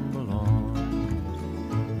ramble on.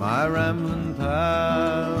 My rambling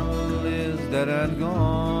pal is dead and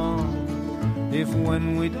gone. If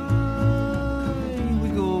when we die we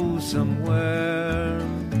go somewhere,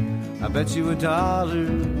 I bet you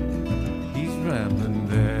 $1 he's rambling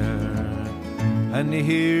there. And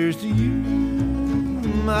here's to you,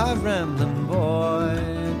 my rambling boy.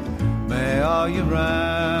 May all your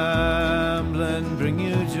rambling bring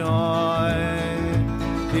you joy.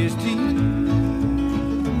 Here's to you,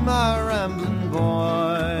 my rambling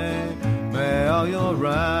boy. May all your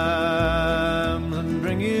rambling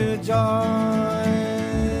bring you joy.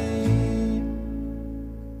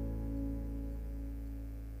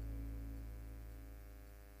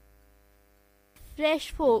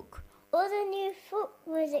 Fresh folk. All the new folk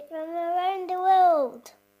music from around the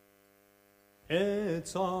world.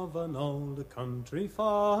 It's of an old country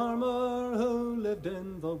farmer who lived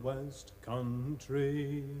in the West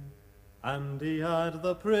Country. And he had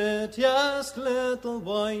the prettiest little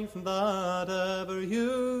wife that ever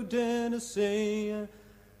you did see.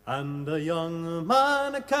 And a young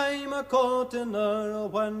man came a-courting her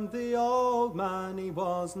when the old man he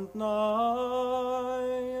wasn't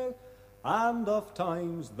nigh. And oft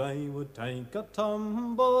times they would take a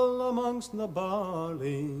tumble amongst the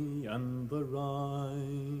barley and the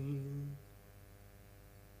rye.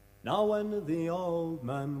 Now when the old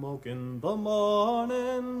man woke in the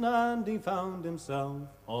morning and he found himself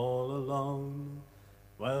all alone,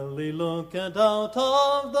 well, he looked out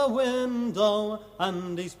of the window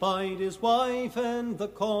and he spied his wife in the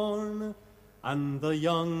corn. And the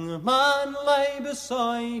young man lay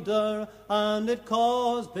beside her, and it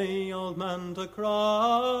caused the old man to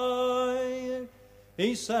cry.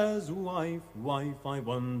 He says, wife, wife, I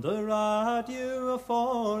wonder at you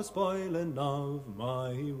for spoiling of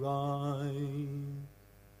my rye.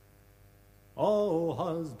 Oh,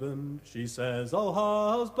 husband, she says, oh,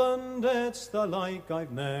 husband, it's the like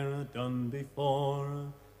I've ne'er done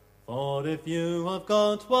before. For if you have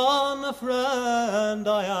got one friend,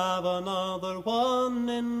 I have another one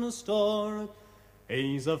in the store.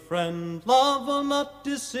 He's a friend, love will not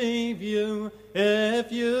deceive you, if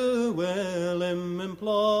you will him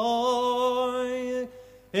employ.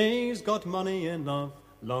 He's got money enough,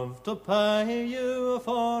 love, to pay you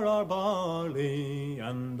for our barley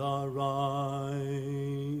and our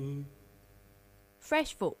rye.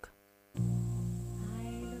 Fresh folk.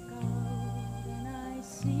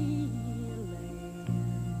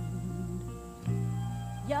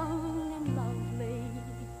 Young and lovely,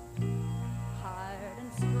 hard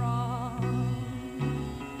and strong.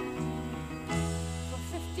 For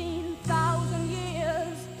 15,000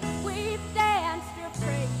 years we've danced your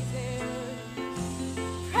praises,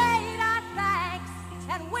 prayed our thanks,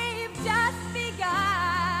 and we've just begun.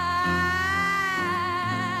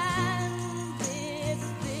 This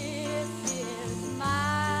is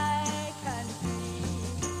my country.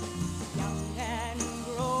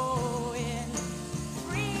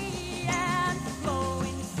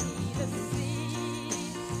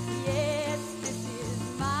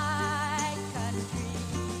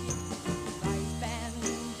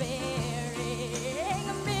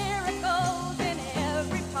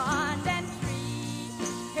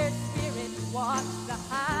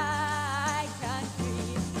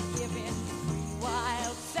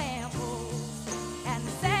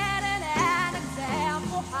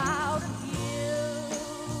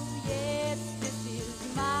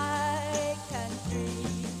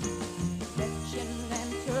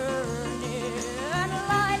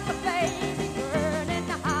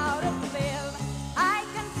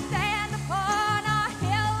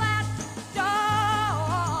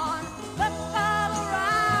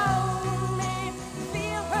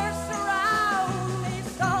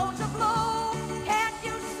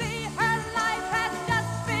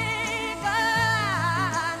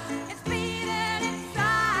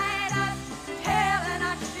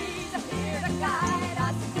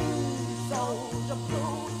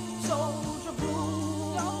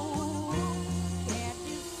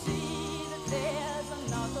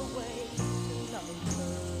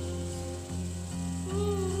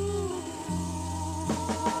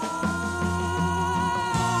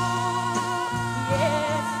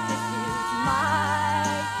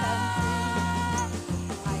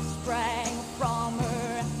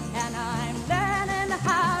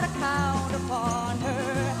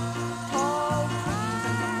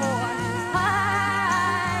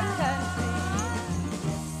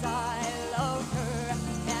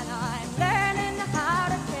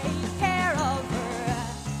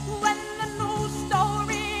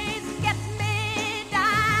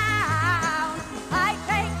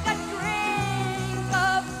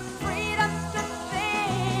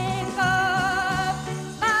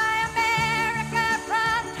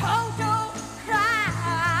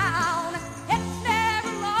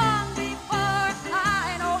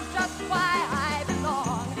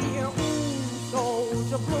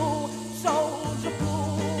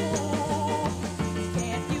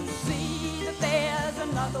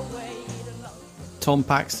 Tom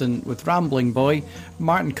Paxton with Rambling Boy,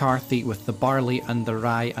 Martin Carthy with The Barley and the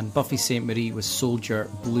Rye, and Buffy St Marie with Soldier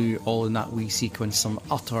Blue, all in that wee sequence, some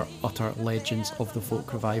utter legends of the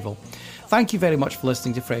folk revival. Thank you very much for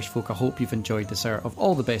listening to Fresh Folk. I hope you've enjoyed this hour of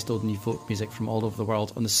all the best old and new folk music from all over the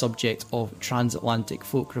world on the subject of transatlantic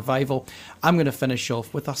folk revival. I'm going to finish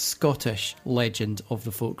off with a Scottish legend of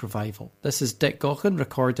the folk revival. This is Dick Gaughan,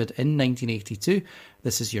 recorded in 1982.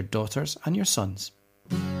 This is Your Daughters and Your Sons.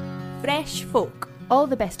 Fresh Folk. All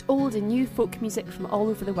the best old and new folk music from all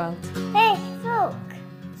over the world. Fresh folk.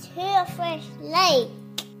 To a fresh lake.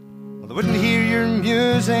 Well, they wouldn't hear your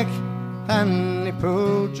music and they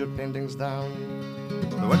pulled your paintings down.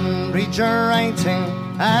 They wouldn't read your writing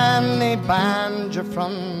and they banned you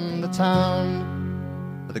from the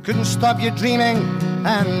town. But they couldn't stop you dreaming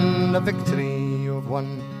and the victory you've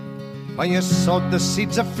won. While you sowed the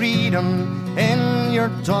seeds of freedom in your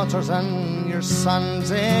daughters and your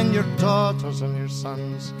sons, in your daughters and your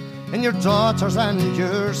sons, in your daughters and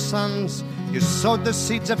your sons. You sowed the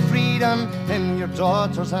seeds of freedom in your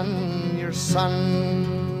daughters and your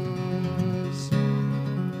sons.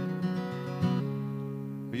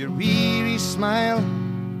 Your weary smile,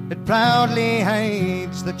 it proudly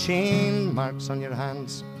hides the chain marks on your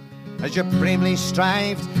hands, as you bravely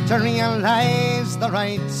strived to realise the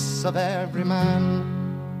rights of every man.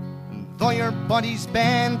 And though your body's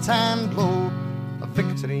bent and low, a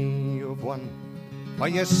victory you've won, while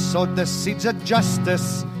you sowed the seeds of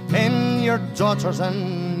justice in your daughters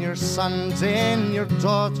and your sons, in your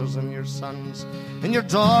daughters and your sons, in your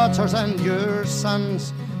daughters and your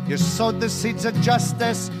sons. You sowed the seeds of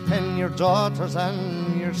justice in your daughters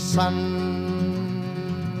and your sons.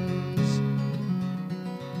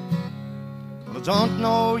 Well, I don't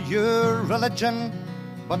know your religion,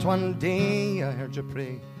 but one day I heard you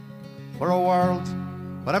pray for a world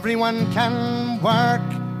where everyone can work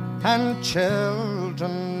and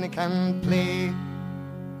children they can play.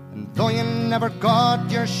 And though you never got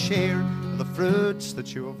your share of the fruits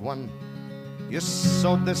that you have won, you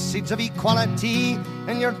sowed the seeds of equality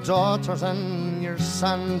in your daughters and your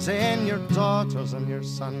sons, in your daughters and your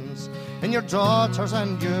sons, in your daughters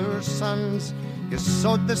and your sons. You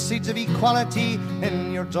sowed the seeds of equality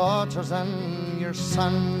in your daughters and your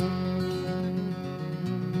sons.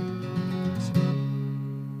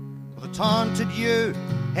 Well, they taunted you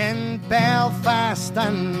in Belfast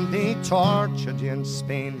and they tortured you in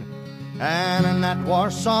Spain. And in that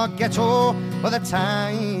Warsaw ghetto, well, they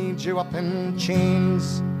tied you up in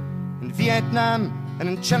chains. In Vietnam and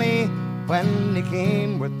in Chile, when they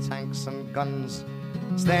came with tanks and guns,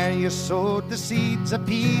 it's there you sowed the seeds of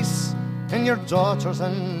peace in your daughters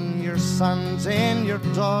and your sons, in your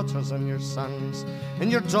daughters and your sons,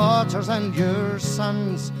 in your daughters and your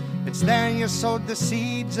sons. It's there you sowed the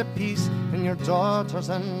seeds of peace in your daughters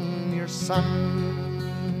and your sons.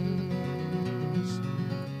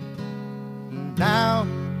 Now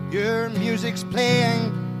your music's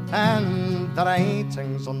playing and the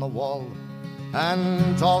writing's on the wall,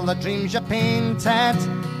 and all the dreams you painted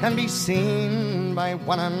can be seen by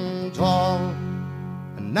one and all.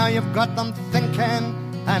 And now you've got them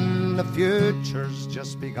thinking and the future's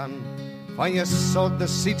just begun, for you sowed the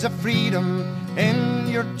seeds of freedom in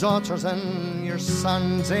your daughters and your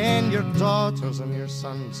sons, in your daughters and your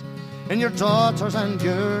sons, in your daughters and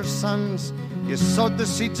your sons. You sowed the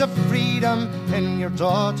seeds of freedom in your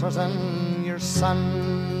daughters and your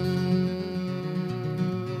sons.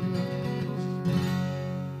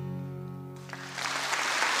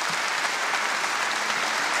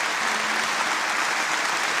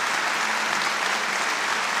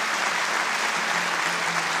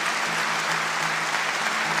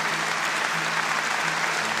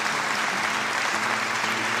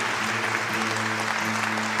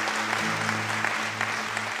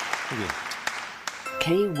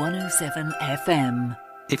 K107 FM.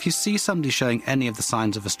 If you see somebody showing any of the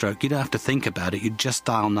signs of a stroke, you don't have to think about it, you just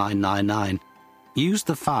dial 999. Use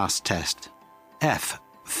the FAST test. F.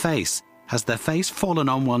 Face. Has their face fallen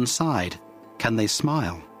on one side? Can they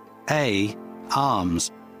smile? A.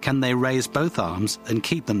 Arms. Can they raise both arms and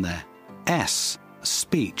keep them there? S.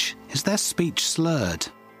 Speech. Is their speech slurred?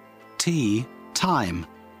 T. Time.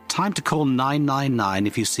 Time to call 999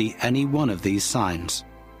 if you see any one of these signs.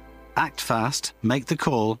 Act fast, make the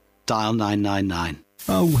call, dial 999.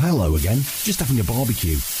 Oh, hello again. Just having a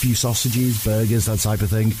barbecue. Few sausages, burgers, that type of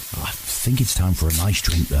thing. I think it's time for a nice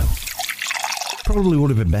drink, though. Probably would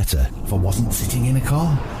have been better if I wasn't sitting in a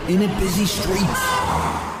car in a busy street.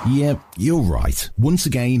 Yeah, you're right. Once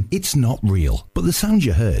again, it's not real. But the sounds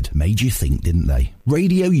you heard made you think, didn't they?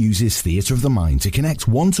 Radio uses theatre of the mind to connect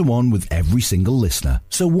one-to-one with every single listener.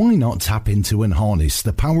 So why not tap into and harness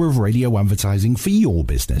the power of radio advertising for your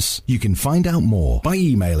business? You can find out more by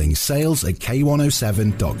emailing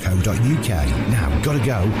sales@k107.co.uk. Now, gotta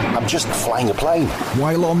go. I'm just flying a plane.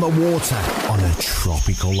 While on the water, on a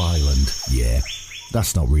tropical island. Yeah,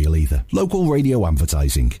 that's not real either. Local radio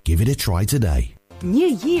advertising. Give it a try today.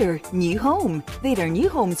 New year, new home. There are new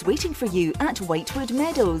homes waiting for you at Whitewood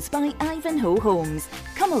Meadows by Ivanhoe Homes.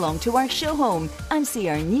 Come along to our show home and see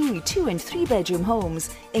our new 2 and 3 bedroom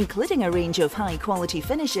homes, including a range of high quality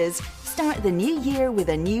finishes. Start the new year with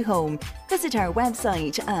a new home. Visit our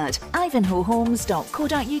website at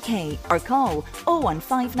ivanhoehomes.co.uk or call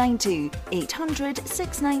 01592 800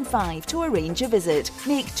 695 to arrange a visit.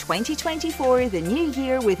 Make 2024 the new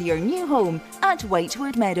year with your new home at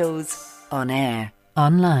Whitewood Meadows. On air,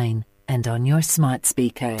 online, and on your smart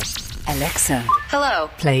speaker. Alexa. Hello.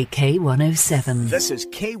 Play K107. This is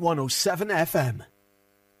K107 FM.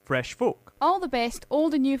 Fresh Folk. All the best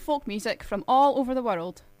old and new folk music from all over the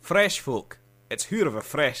world. Fresh Folk. It's who're of a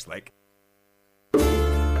fresh, like.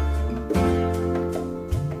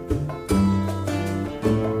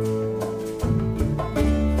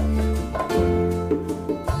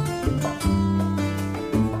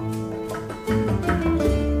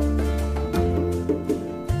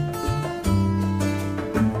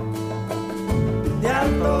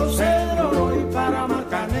 Cedro voy para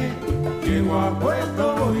Marcané, llego a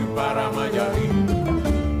Puerto voy para Mayarí.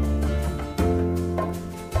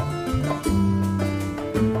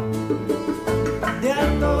 De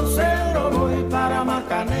Alto Cedro voy para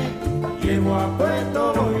Marcané, llego a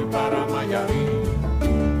Puerto voy para Mayarí.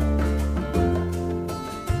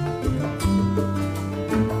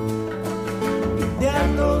 De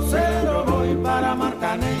Alto Cedro voy para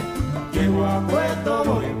Marcané, llego a Puerto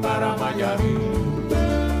voy para Mayarí.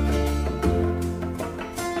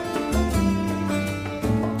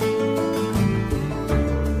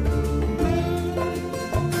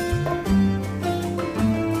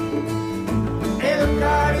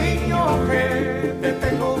 Que te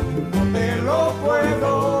tengo, no te lo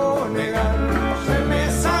puedo negar. Se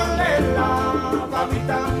me sale la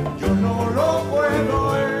babita, yo no lo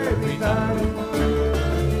puedo evitar.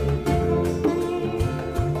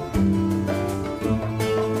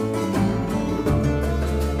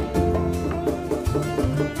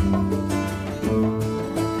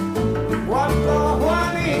 Cuando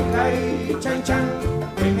Juanita y Chan Chan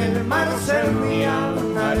en el mar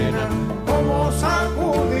servían arena, como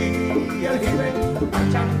sacudí el jibe, a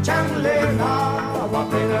Chan Chan le daba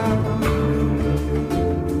pena.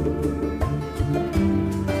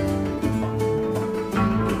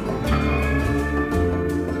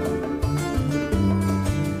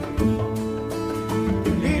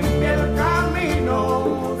 Limpia el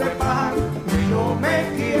camino de paz, yo me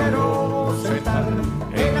quiero sentar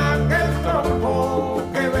en aquel tronco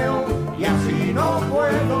que veo y así no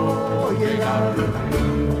puedo llegar.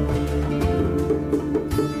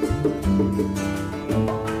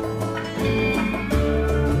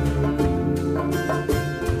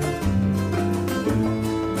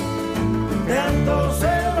 De Alto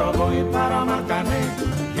Cedro voy para Marcané,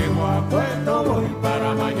 llego a Puerto voy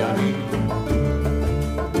para Mayarí.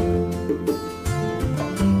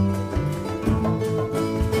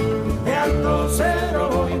 De Alto Cedro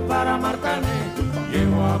voy para Marcané,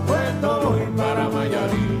 llego a Puerto voy para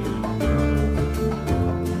Mayarí.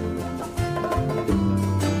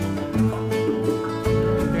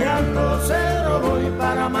 De Alto Cedro voy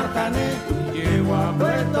para Marcané, llego a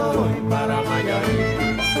Puerto voy para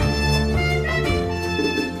Mayarí.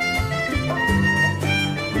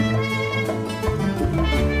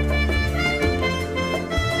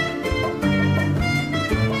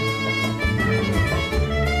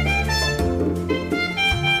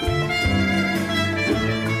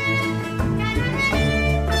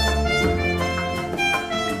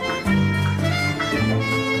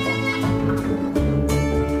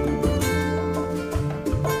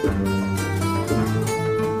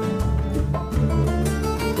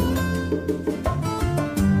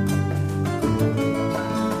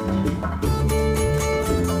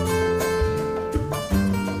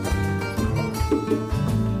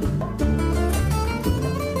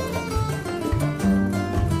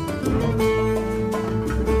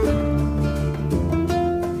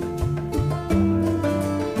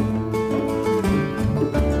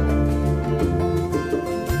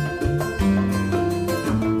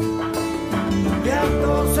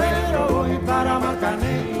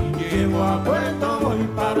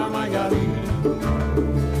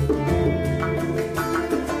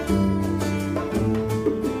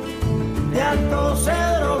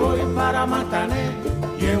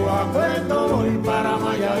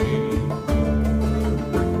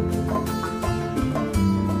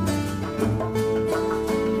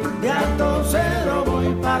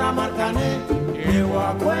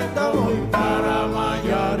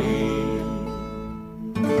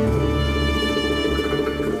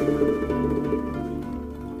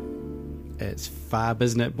 fab,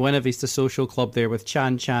 isn't it? Buena Vista Social Club there with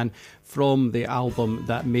Chan Chan from the album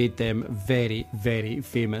that made them very, very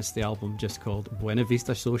famous. The album just called Buena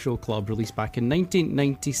Vista Social Club, released back in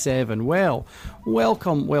 1997. Well,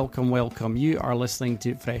 welcome. You are listening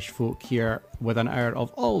to Fresh Folk here with an hour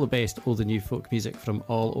of all the best old and new folk music from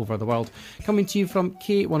all over the world. Coming to you from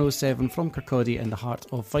K107 from Kirkcaldy in the heart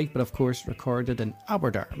of Fife, but of course recorded in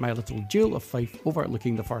Aberdare, my little jewel of Fife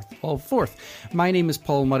overlooking the Firth of Forth. My name is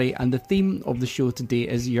Paul Murray and the theme of the show today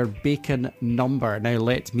is your bacon number. Now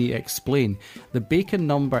let me explain. The bacon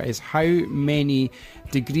number is how many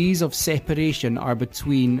degrees of separation are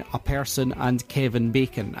between a person and Kevin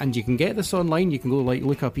Bacon, and you can get this online. You can go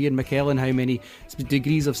look up Ian McKellen, how many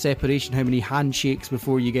degrees of separation, how many handshakes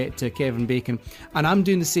before you get to Kevin Bacon. And I'm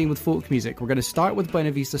doing the same with folk music. We're going to start with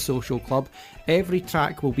Buena Vista Social Club. Every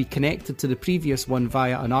track will be connected to the previous one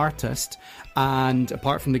via an artist, and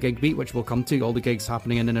apart from the gig beat, which we'll come to, all the gigs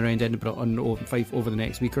happening in and around Edinburgh and Fife over the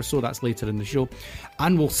next week or so, that's later in the show,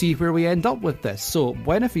 and we'll see where we end up with this. So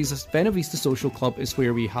Buena Vista Social Club is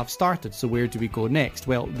where we have started. So where do we go next?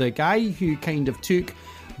 Well, the guy who kind of took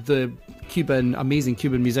the amazing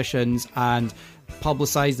Cuban musicians and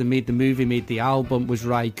publicised and made the movie, made the album, was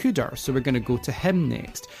Ry Cooder. So we're going to go to him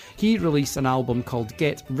next. He released an album called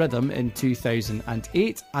Get Rhythm in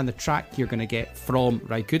 2008, and the track you're going to get from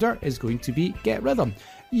Ry Cooder is going to be Get Rhythm.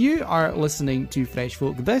 You are listening to Fresh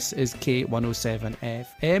Folk. This is K107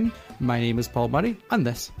 FM. My name is Paul Murray, and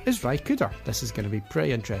this is Ry Cooder. This is going to be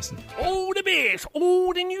pretty interesting. Oh, the best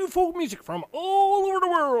old and new folk music from all over the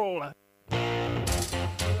world.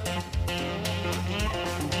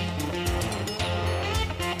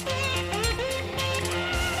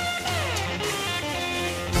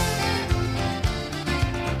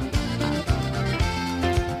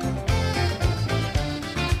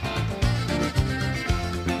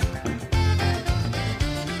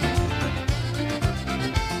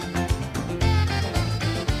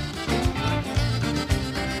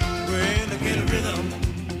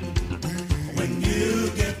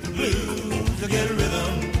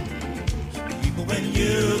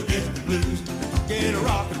 Get a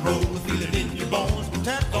rock and roll, feel it in your bones.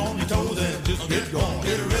 Tap on your toes and just get going.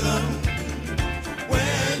 Get a rhythm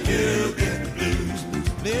when you get the blues.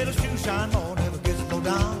 Little shoe shine boy never gets low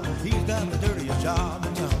down. He's got the dirtiest job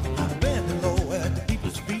in town. Bending low at the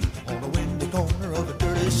people's feet on the windy corner of a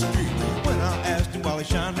dirty street. When I asked him while he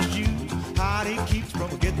shined his shoes how he keeps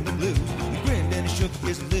from getting the blues, he grinned and he shook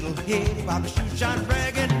his little head about the shoe shine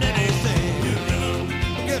bragging, and he said,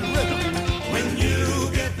 get a rhythm when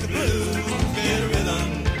you get the blues. Get a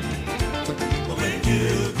rhythm when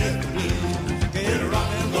you get the blues. Get a rock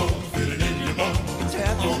and roll, feel it in your bones.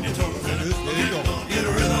 Tap on your toes and just let it go. Get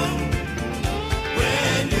a rhythm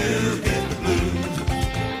when you get the blues. Get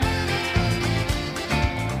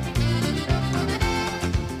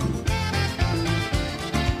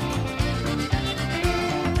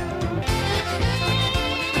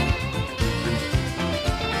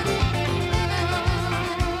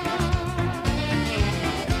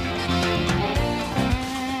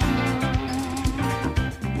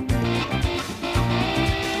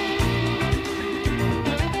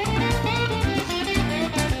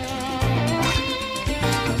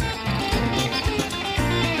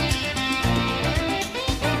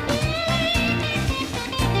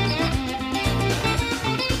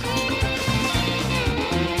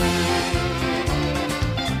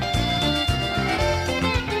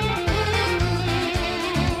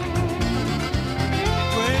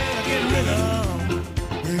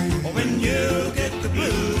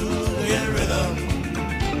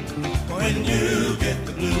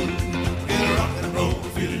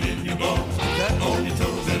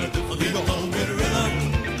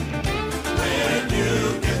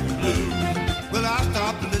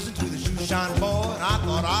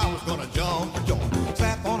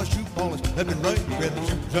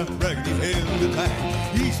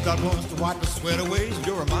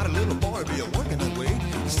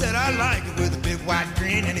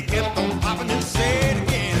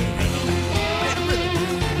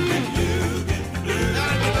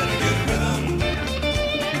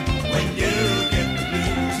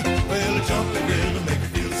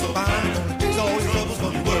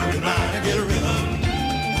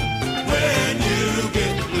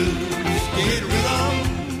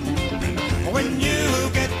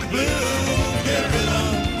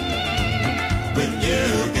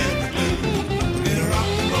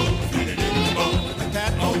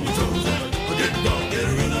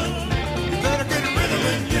a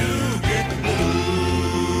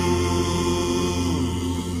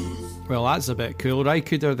that's a bit cool. Ry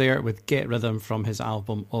Cooder there with Get Rhythm from his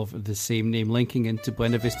album of the same name, linking into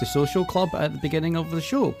Buena Vista Social Club at the beginning of the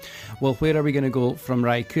show. Well, where are we going to go from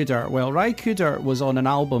Ry Cooder? Well, Ry Cooder was on an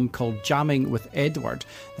album called Jamming with Edward,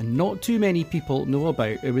 and not too many people know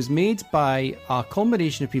about. It was made by a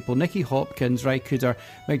combination of people: Nicky Hopkins, Ry Cooder,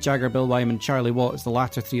 Mick Jagger, Bill Wyman, Charlie Watts, the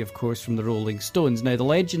latter three, of course, from the Rolling Stones. Now, the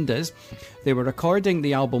legend is they were recording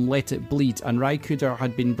the album Let It Bleed, and Ry Cooder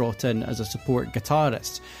had been brought in as a support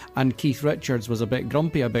guitarist, and Keith Richards was a bit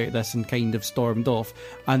grumpy about this and kind of stormed off,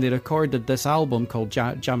 and they recorded this album called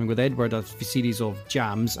Jamming with Edward, a series of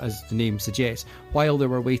jams, as the name suggests, while they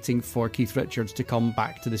were waiting for Keith Richards to come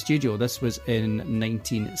back to the studio. This was in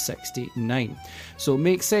 1969. So it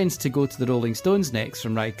makes sense to go to the Rolling Stones next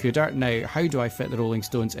from Ry Cooder. Now, how do I fit the Rolling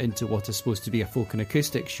Stones into what is supposed to be a folk and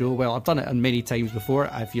acoustic show? Well, I've done it many times before.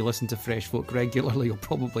 If you listen to Fresh Folk regularly, you'll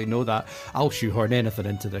probably know that. I'll shoehorn anything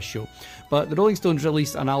into this show. But the Rolling Stones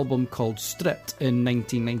released an album called Stripped in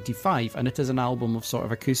 1995, and it is an album of sort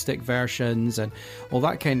of acoustic versions and all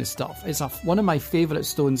that kind of stuff. It's one of my favourite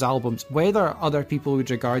Stones albums. Whether other people would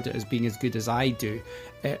regard it as being as good as I do,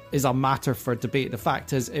 it is a matter for debate. The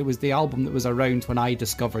fact is, it was the album that was around when I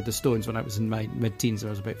discovered the Stones when I was in my mid-teens. I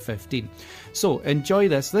was about 15. So enjoy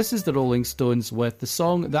this. This is the Rolling Stones with the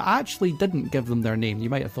song that actually didn't give them their name. You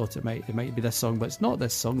might have thought it might be this song, but it's not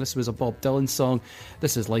this song. This was a Bob Dylan song.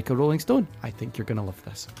 This is Like a Rolling Stone. I think you're going to love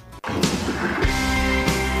this.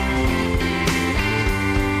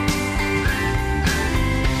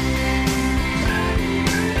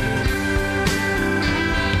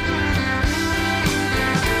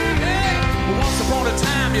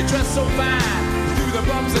 You dress so fine, through the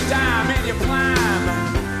bumps of time, and you climb,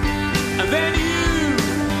 and then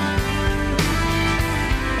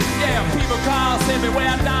people call, say me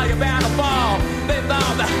where down you're bound to fall. They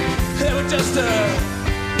thought that they were just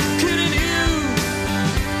kidding you.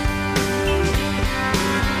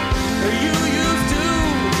 You used to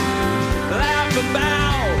laugh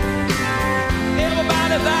about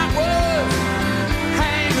everybody that was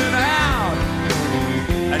hanging out,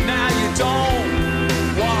 and now you don't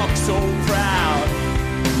walk so proud.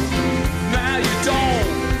 Now you don't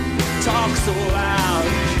talk so loud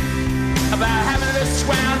about having this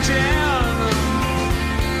scrounging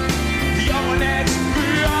your next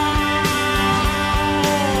beyond.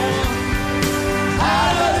 How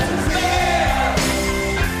does it feel?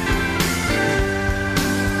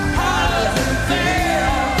 How does it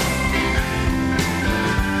feel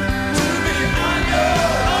to be on your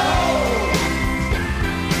own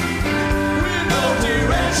with no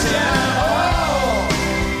direction?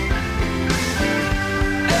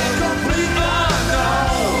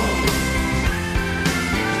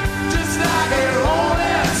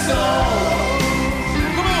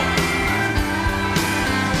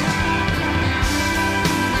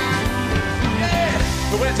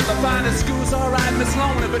 To the finest school's alright, Miss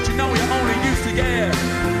Lonely, but you know you're only used to get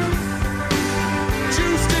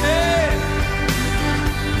juiced in it.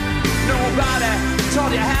 Nobody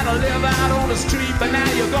taught you how to live out on the street, but now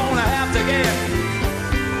you're gonna have to get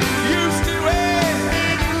used to it.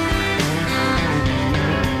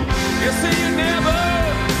 You see, you never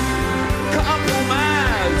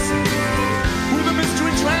compromise with a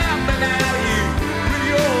mystery trap, but now you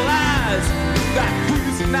realize that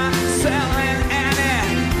he's not selling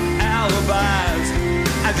alibis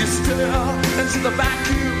as you stare into the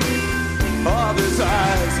vacuum of his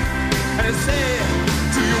eyes, and he said,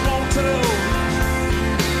 do you want to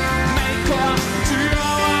make up to your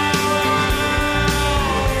own?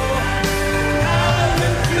 How does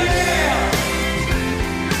it feel?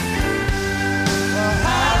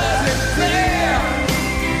 How does it feel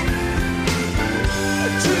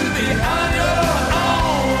to be on your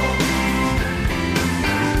own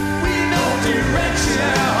with no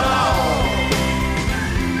direction?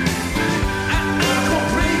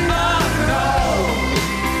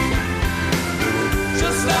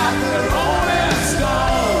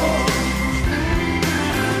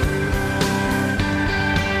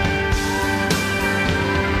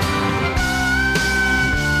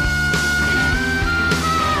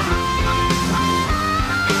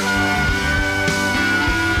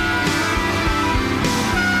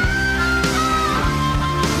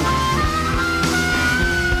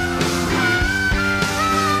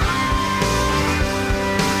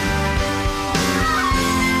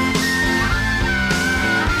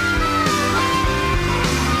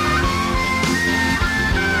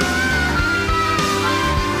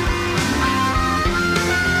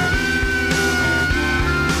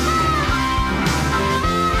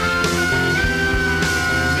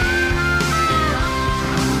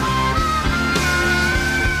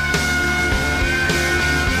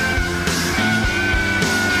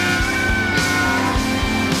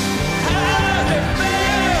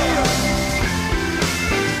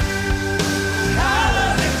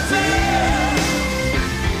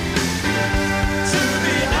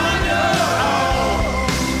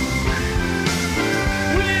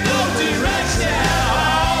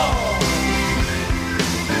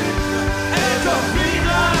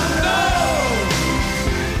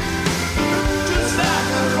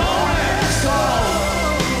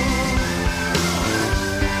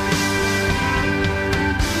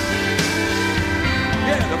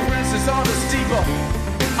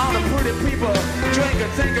 wealthy people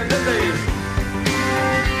drinking, thinking that they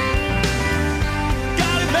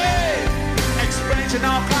got it made. Exchanging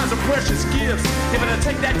all kinds of precious gifts. If you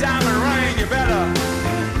take that diamond ring, you better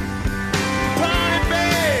pawn it,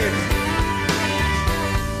 babe.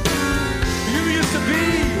 You used to be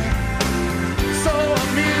so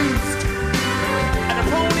amused, and a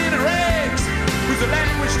pony in the rags was the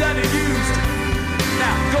language that he used.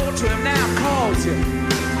 Now go to him now, calls you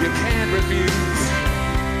can't refuse.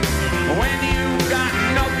 When you got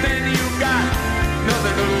nothing to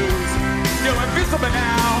lose. You're invisible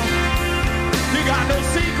now. You got no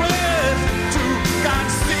secret to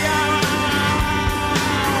conceal.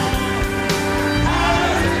 How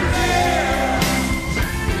does it feel?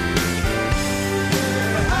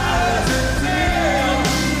 How does it feel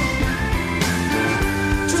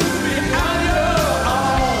to be on your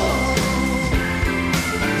own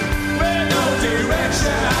with no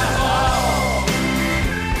direction at all?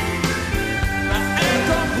 The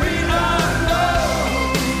incomplete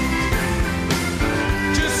unknown,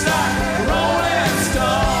 just like Rolling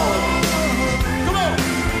Stone. Come on.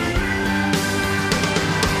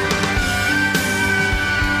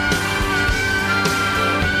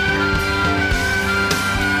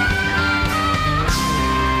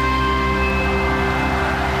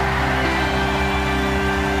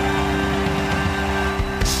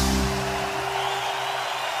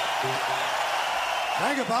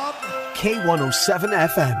 Thank you, Bob. K107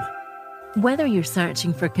 FM. Whether you're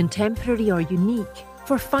searching for contemporary or unique,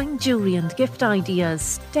 for fine jewellery and gift ideas,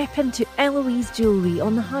 step into Eloise Jewellery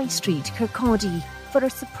on the High Street, Kirkcaldy, for a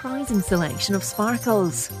surprising selection of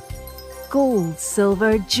sparkles. Gold,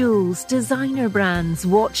 silver, jewels, designer brands,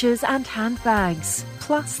 watches and handbags,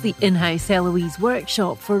 plus the in-house Eloise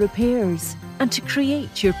workshop for repairs, and to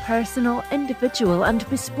create your personal, individual and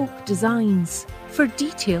bespoke designs. For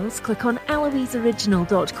details, click on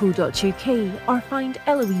eloiseoriginal.co.uk or find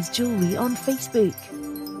Eloise Jewellery on Facebook.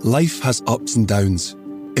 Life has ups and downs.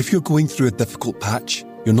 If you're going through a difficult patch,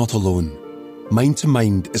 you're not alone. Mind to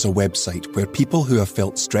Mind is a website where people who have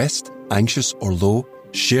felt stressed, anxious or low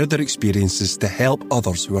share their experiences to help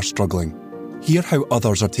others who are struggling. Hear how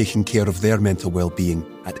others are taking care of their mental well-being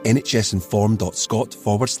at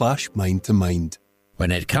nhsinform.scot/mind to mind.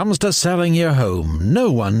 When it comes to selling your home,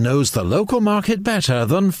 no one knows the local market better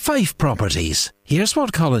than Fife Properties. Here's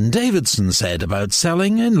what Colin Davidson said about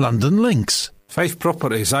selling in London Links. Fife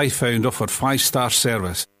Properties, I found, offered 5-star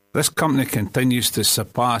service. This company continues to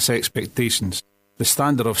surpass expectations. The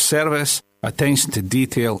standard of service, attention to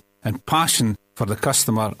detail and passion for the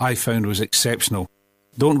customer I found was exceptional.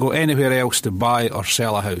 Don't go anywhere else to buy or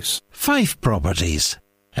sell a house. Fife Properties,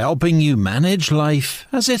 helping you manage life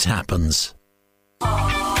as it happens.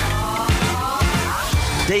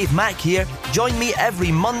 Dave Mack here. Join me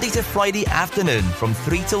every Monday to Friday afternoon from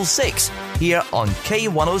 3 till 6 here on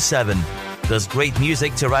K107. There's great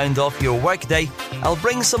music to round off your workday. I'll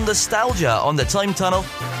bring some nostalgia on the time tunnel,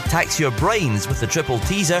 tax your brains with the triple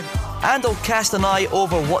teaser, and I'll cast an eye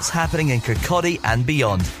over what's happening in Kirkcaldy and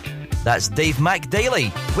beyond. That's Dave Mack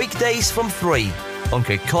Daily, weekdays from 3 on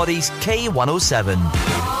Kirkcaldy's K107.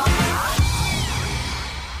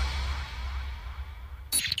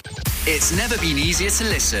 It's never been easier to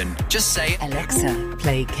listen. Just say, Alexa,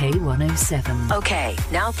 play K107. OK,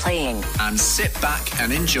 now playing. And sit back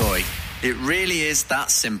and enjoy. It really is that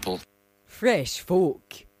simple. Fresh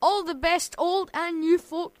folk. All the best old and new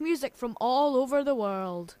folk music from all over the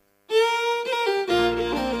world.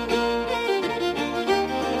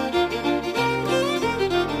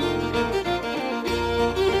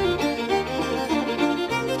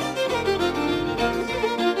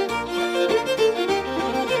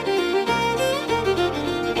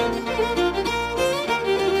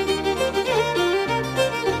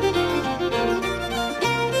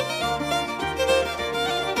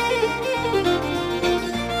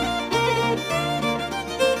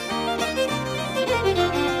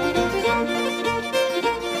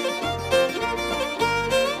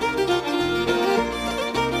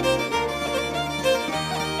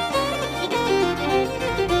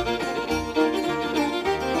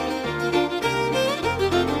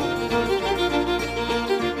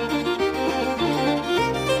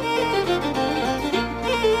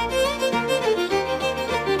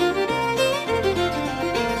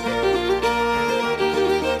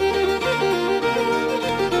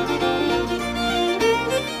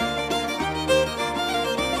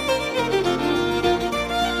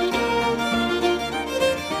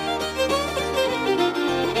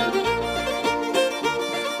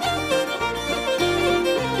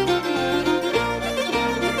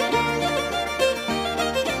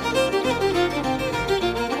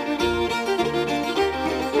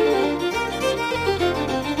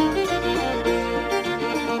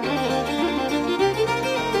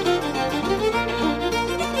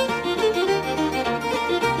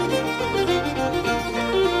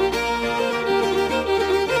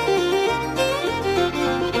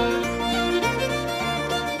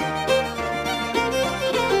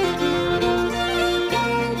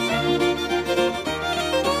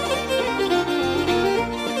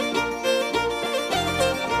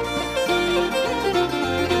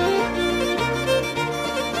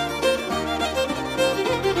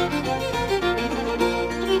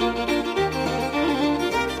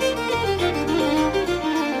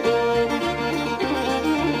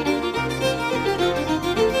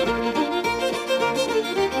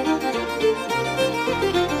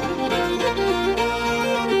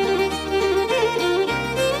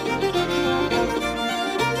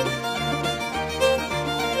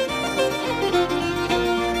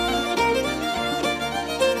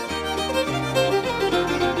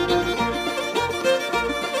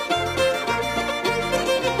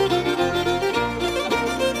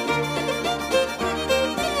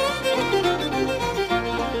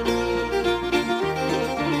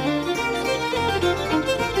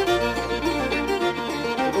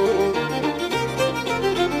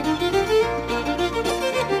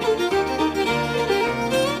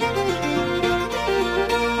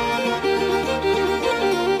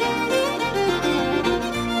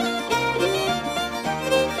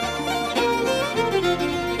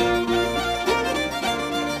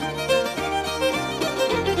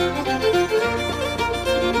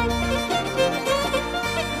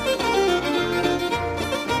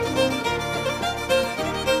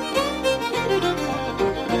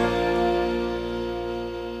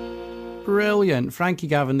 brilliant. Frankie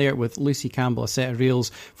Gavin there with Lucy Campbell, a set of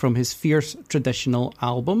reels from his Fierce Traditional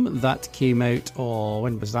album that came out,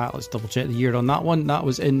 when was that? Let's double check the year on that one. That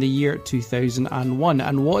was in the year 2001.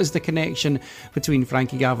 And what is the connection between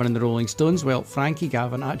Frankie Gavin and the Rolling Stones? Well, Frankie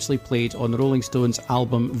Gavin actually played on the Rolling Stones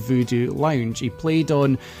album Voodoo Lounge. He played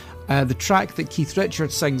on the track that Keith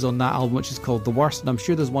Richards sings on that album, which is called The Worst, and I'm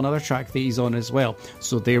sure there's one other track that he's on as well.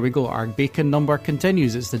 So there we go, our bacon number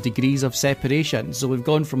continues. It's the degrees of separation. So we've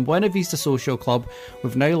gone from Buena Vista Social Club,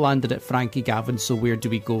 we've now landed at Frankie Gavin. So where do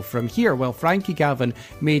we go from here? Well, Frankie Gavin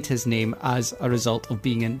made his name as a result of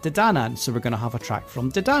being in Danann, so we're going to have a track from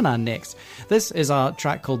Danann next. This is a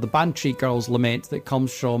track called The Bantry Girls Lament that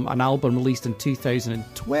comes from an album released in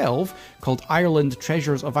 2012 called Ireland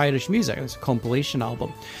Treasures of Irish Music. It's a compilation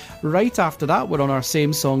album. Right after that, we're on our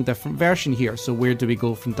same song, different version here. So where do we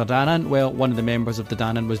go from Danann? Well, one of the members of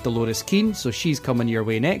Danann was Dolores Keane, so she's coming your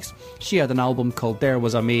way next. She had an album called There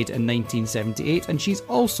Was a Maid in 1978, and she's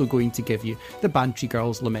also going to give you the Bantry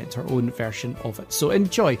Girls Lament, her own version of it. So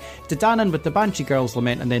enjoy Danann with the Bantry Girls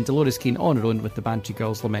Lament, and then Dolores Keane on her own with the Bantry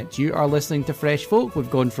Girls Lament. You are listening to Fresh Folk.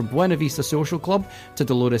 We've gone from Buena Vista Social Club to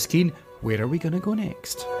Dolores Keane. Where are we going to go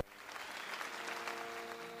next?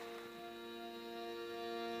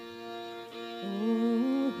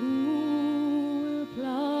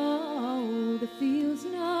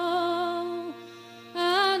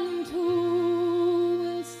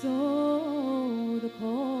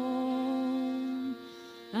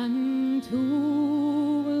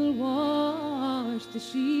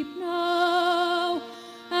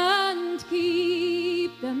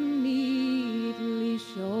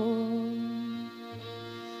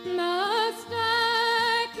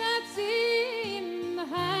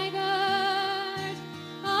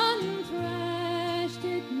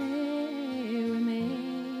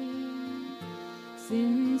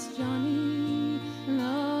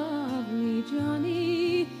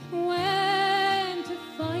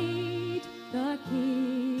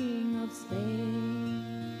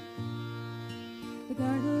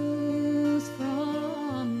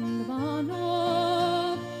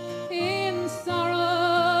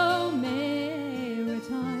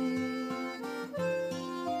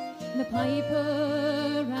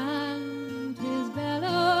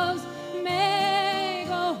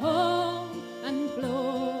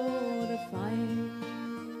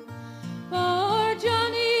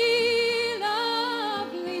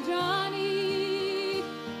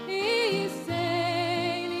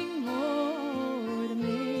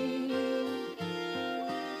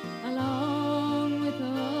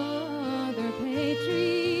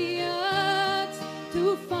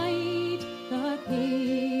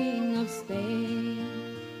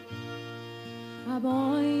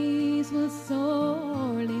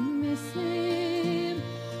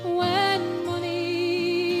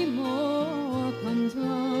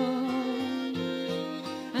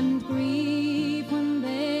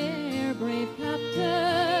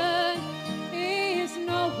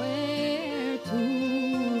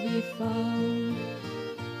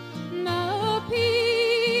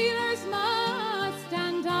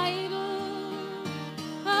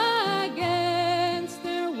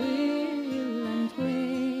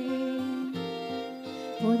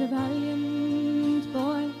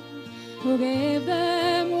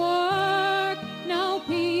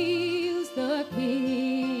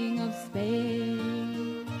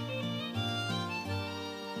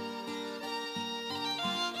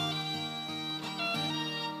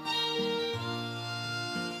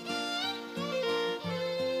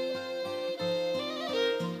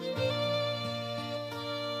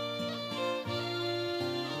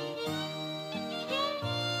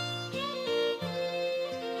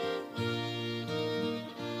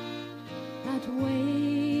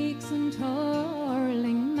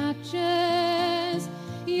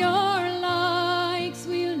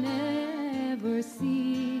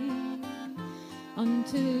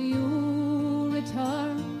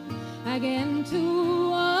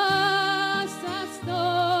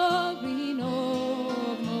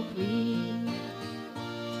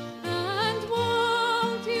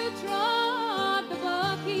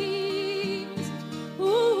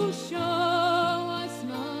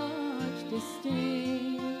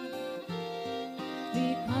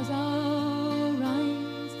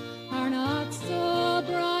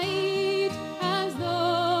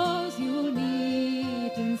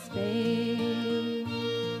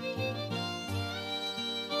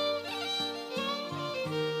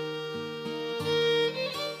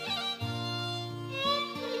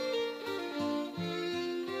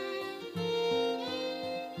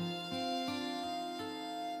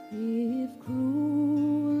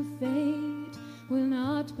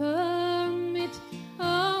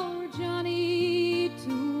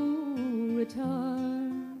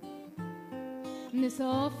 this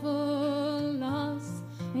awful loss.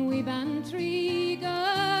 We bantry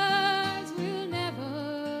girls will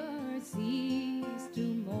never cease to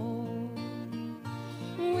mourn.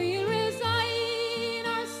 We resign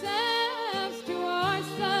ourselves to our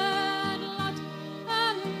sad lot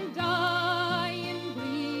and die in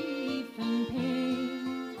grief and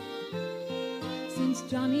pain. Since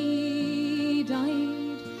Johnny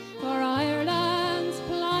died for Ireland's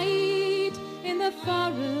plight in the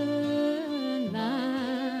foreign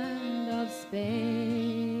land of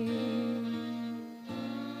Spain.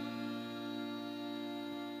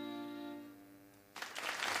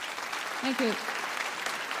 Thank you.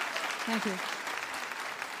 Thank you.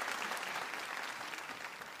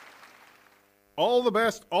 All the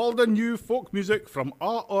best, all the new folk music from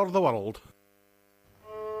all over the world.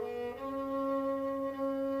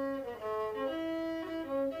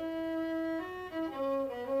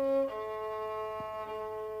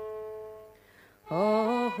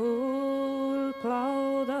 Oh, who'll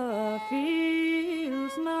plough the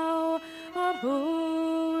fields now, or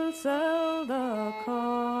who'll sell the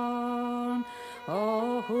corn?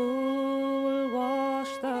 Oh, who'll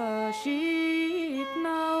wash the sheep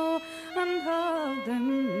now, and have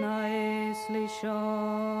them nicely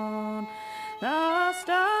shorn? The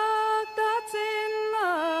stack that's in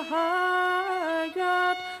the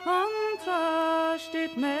haggard, unthrashed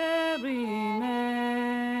it merry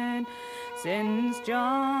men. Since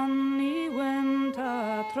Johnny went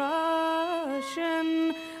a-thrashing,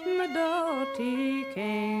 the doughty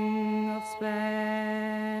king of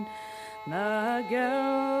Spain, the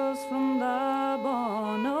girls from the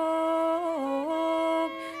Bon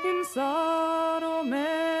Oak in sorrow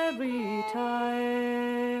merry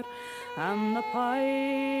tire, and the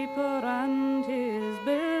piper and his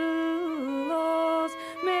billows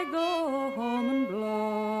may go home and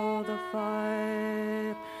blow the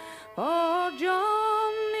fire. For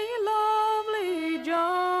Johnny, lovely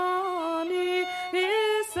Johnny,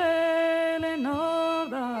 is sailing o'er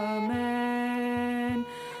the main,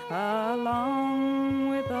 along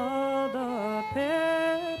with other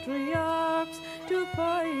patriarchs to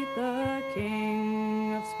fight the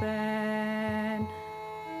King of Spain.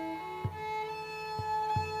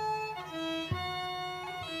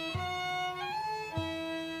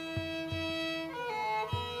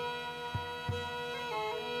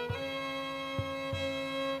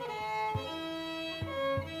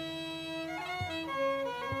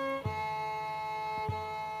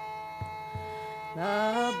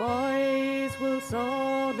 The boys will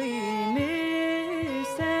sorely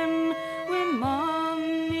miss him when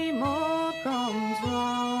Money More comes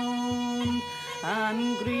round,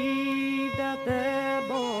 and grieve that their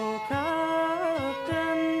bold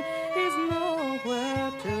captain is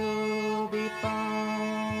nowhere to be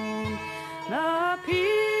found. The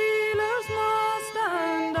peelers must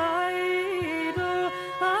stand idle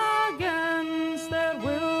against their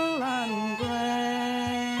will and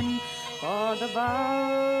grain, for the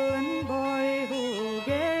valiant boy who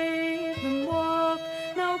gave them work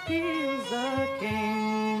now peels the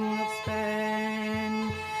King of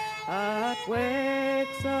Spain. At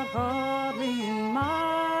wakes or hardly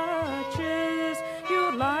matches,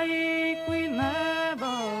 your like we'll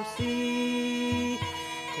never see,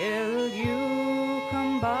 till you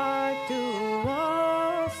come back to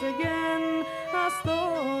us again as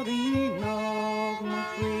Thorin of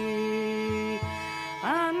Macree.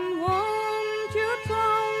 And won't you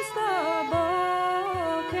trounce the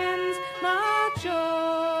buckens that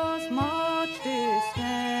shows much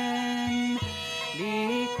disdain,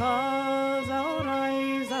 because our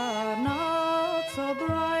eyes are not so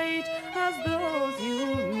bright as those you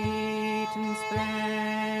meet in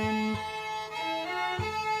Spain.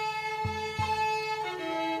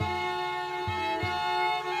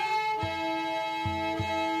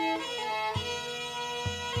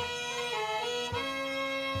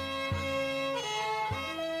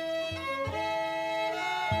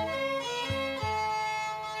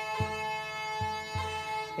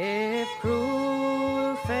 If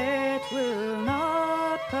cruel fate will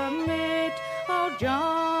not permit our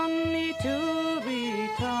Johnny to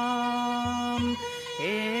return,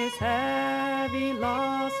 his heavy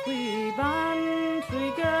loss we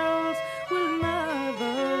bantry girls will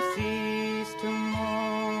never cease to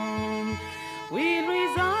mourn. We'll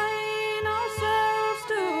resign ourselves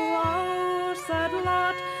to our sad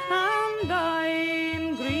lot and die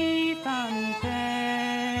in grief and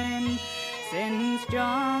pain, since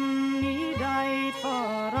Johnny died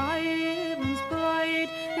for Ireland's pride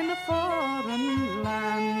in the foreign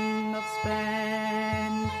land of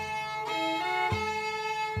Spain.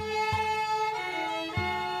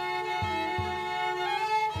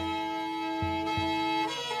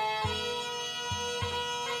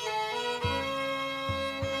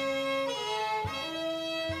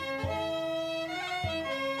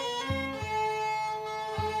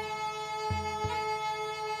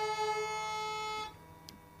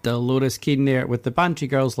 Dolores Keane there with the Bantry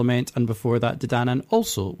Girls Lament, and before that Dedanan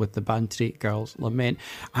also with the Bantry Girls Lament.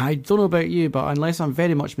 I don't know about you, but unless I'm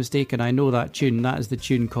very much mistaken, I know that tune. That is the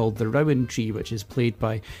tune called The Rowan Tree, which is played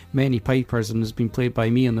by many pipers and has been played by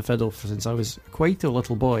me on the fiddle since I was quite a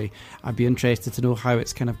little boy. I'd be interested to know how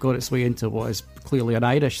it's kind of got its way into what is clearly an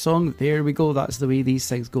Irish song. There we go, that's the way these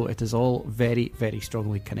things go. It is all very, very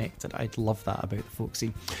strongly connected. I'd love that about the folk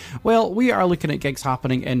scene. Well, we are looking at gigs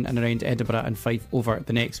happening in and around Edinburgh and Fife over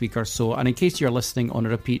the next week or so, and in case you're listening on a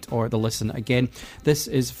repeat or the listen again, this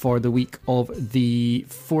is for the week of the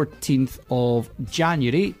 14th of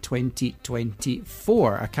January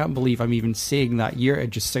 2024. I can't believe I'm even saying that year. It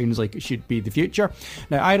just sounds like it should be the future.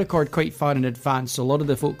 Now, I record quite far in advance, so a lot of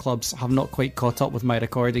the folk clubs have not quite caught up with my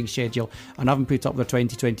recording schedule and haven't put up their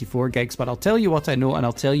 2024 gigs, but I'll tell you what I know and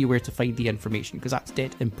I'll tell you where to find the information, because that's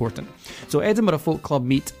dead important. So Edinburgh Folk Club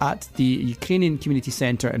meet at the Ukrainian Community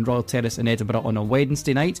Centre in Royal Terrace in Edinburgh on a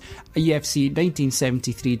Wednesday night.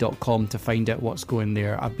 EFC1973.com to find out what's going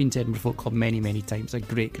there. I've been to Edinburgh Folk Club many times. A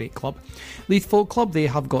great club. Leith Folk Club, they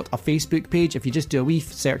have got a Facebook page. If you just do a wee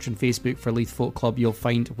search on Facebook for Leith Folk Club, you'll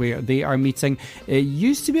find where they are meeting. It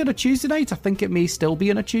used to be on a Tuesday night. I think it may still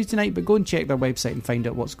be on a Tuesday night, but go and check their website and find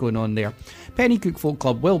out what's going on there. Pennycook Folk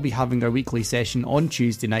Club will be having their weekly session on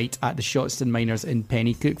Tuesday night at the Shotstone Miners in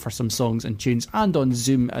Pennycook for some songs and tunes, and on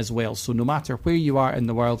Zoom as well. So no matter where you are in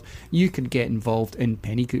the world, you can get involved in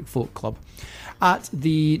Pennycook Folk Club. At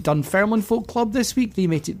the Dunfermline Folk Club this week, they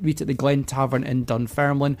meet at the Glen Tavern in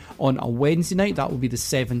Dunfermline on a Wednesday night. That will be the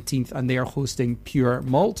 17th, and they are hosting Pure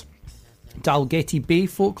Malt. Dalgetty Bay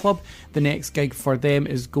Folk Club, the next gig for them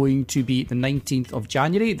is going to be the 19th of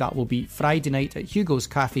January. That will be Friday night at Hugo's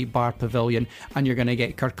Cafe Bar Pavilion, and you're going to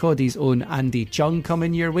get Kirkcaldy's own Andy Chung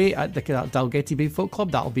coming your way at the Dalgetty Bay Folk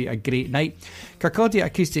Club. That'll be a great night. Kirkcaldy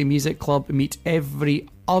Acoustic Music Club meet every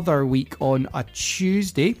other week on a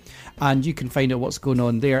Tuesday, and you can find out what's going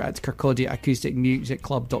on there at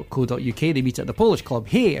kirkcaldyacousticmusicclub.co.uk. They meet at the Polish Club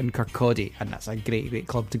Hey in Kirkcaldy, and that's a great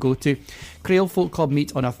club to go to. Crail Folk Club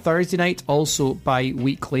meet on a Thursday night, also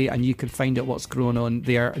bi-weekly, and you can find out what's going on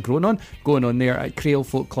there at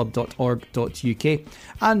crailfolkclub.org.uk.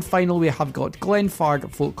 And finally, we have got Glenfarg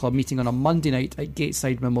Folk Club meeting on a Monday night at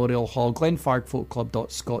Gateside Memorial Hall,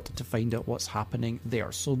 glenfargfolkclub.scot, to find out what's happening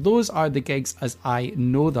there. So those are the gigs as I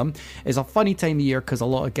know them. It's a funny time of year because a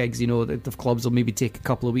lot of gigs, you know, the clubs will maybe take a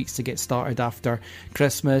couple of weeks to get started after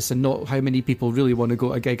Christmas, and not how many people really want to go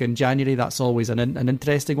to a gig in January. That's always an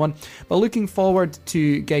interesting one. But looking forward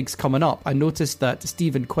to gigs coming up, I noticed that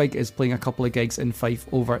Stephen Quigg is playing a couple of gigs in Fife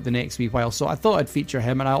over the next wee while, so I thought I'd feature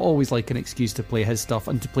him, and I always like an excuse to play his stuff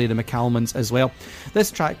and to play the McCalmans as well.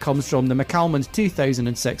 This track comes from the McCalmans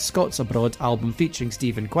 2006 Scots Abroad album featuring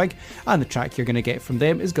Stephen Quigg, and the track you're going to get from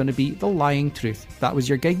them is going to be The Lying Truth. That was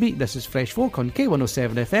your Gig Beat. This is Fresh Folk on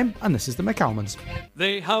K107 FM, and this is the McCalmans.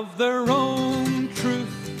 They have their own truth.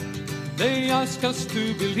 They ask us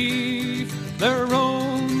to believe their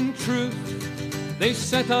own truth. They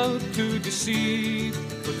set out to deceive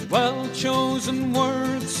with well-chosen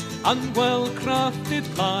words and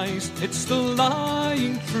well-crafted lies. It's the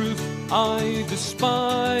lying truth I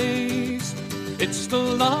despise. It's the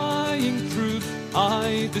lying truth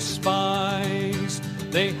I despise.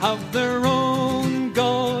 They have their own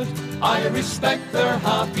God. I respect their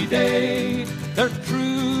happy day, their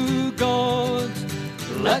true God.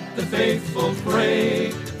 Let the faithful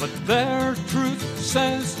pray, but their truth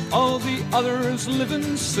says all the others live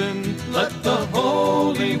in sin. Let the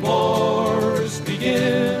holy wars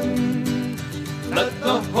begin. Let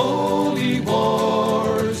the holy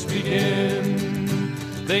wars begin.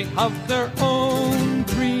 They have their own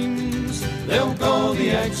dreams. They'll go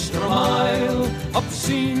the extra mile.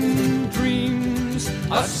 Obscene dreams,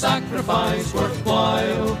 a sacrifice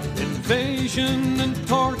worthwhile. Invasion and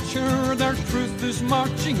torture, their truth is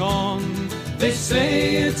marching on. They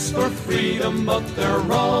say it's for freedom, but they're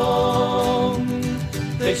wrong.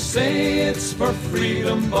 They say it's for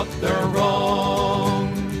freedom, but they're wrong.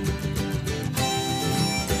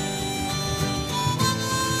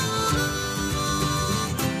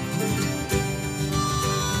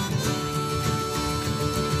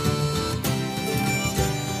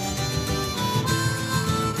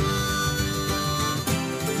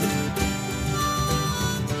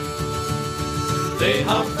 They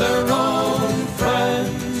have their own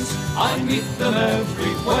friends. I meet them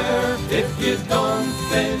everywhere. If you don't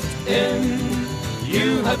fit in,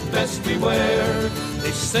 you had best beware.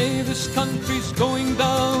 They say this country's going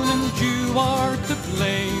down and you are to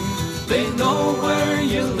blame. They know where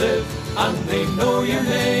you live and they know your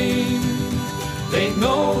name. They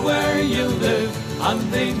know where you live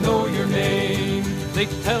and they know your name. They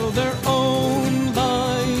tell their own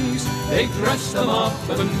lies. They dress them up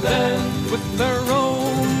and then with their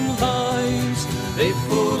own lies they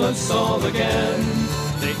fool us all again.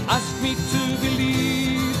 They ask me to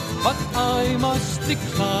believe, but I must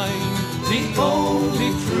decline. The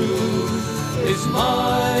only truth is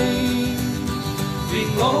mine. The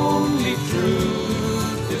only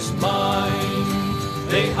truth is mine.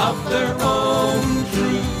 They have their own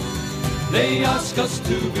truth. They ask us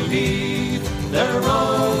to believe their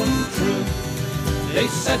own truth. They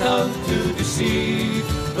set out to deceive,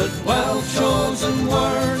 but well-chosen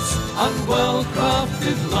words and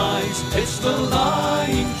well-crafted lies. It's the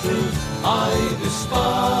lying truth I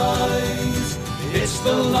despise. It's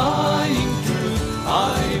the lying truth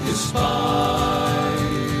I despise.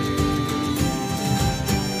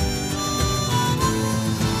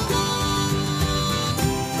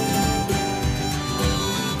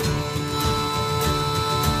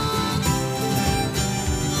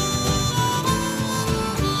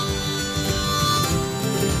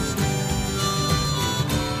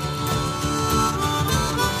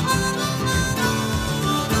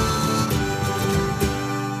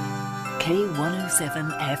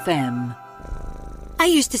 K107 FM. I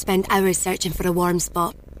used to spend hours searching for a warm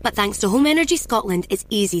spot, but thanks to Home Energy Scotland, it's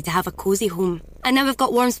easy to have a cosy home. And now we've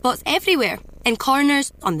got warm spots everywhere, in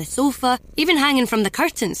corners, on the sofa, even hanging from the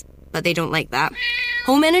curtains. But they don't like that.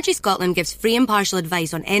 Home Energy Scotland gives free impartial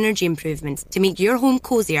advice on energy improvements to make your home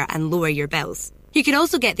cosier and lower your bills. You could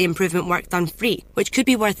also get the improvement work done free, which could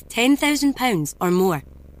be worth £10,000 or more.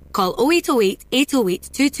 Call 0808 808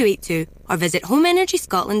 2282 or visit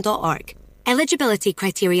homeenergyscotland.org. Eligibility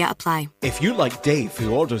criteria apply. If you're like Dave,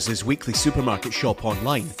 who orders his weekly supermarket shop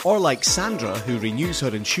online, or like Sandra, who renews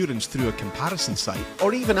her insurance through a comparison site,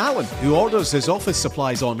 or even Alan, who orders his office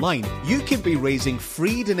supplies online, you can be raising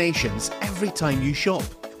free donations every time you shop.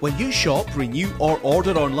 When you shop, renew or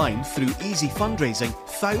order online through Easy Fundraising,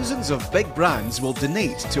 thousands of big brands will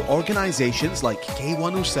donate to organisations like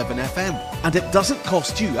K107 FM. And it doesn't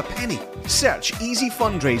cost you a penny. Search Easy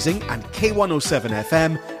Fundraising and K107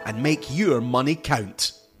 FM and make your money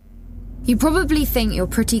count. You probably think you're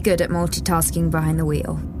pretty good at multitasking behind the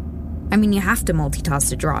wheel. I mean, you have to multitask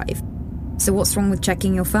to drive. So what's wrong with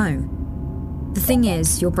checking your phone? The thing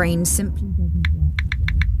is, your brain simply doesn't work.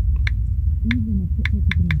 Even a quick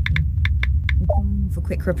for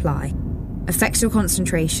quick reply affects your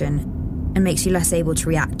concentration and makes you less able to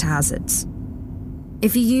react to hazards.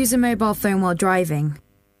 If you use a mobile phone while driving,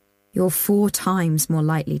 you're 4 times more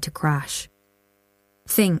likely to crash.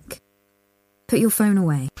 Think. Put your phone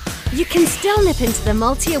away. You can still nip into the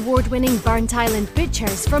multi-award-winning Burnt Island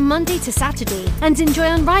Butchers from Monday to Saturday and enjoy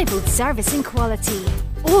unrivaled service and quality.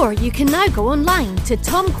 Or you can now go online to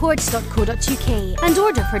tomcords.co.uk and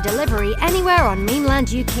order for delivery anywhere on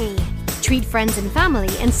mainland UK. Treat friends and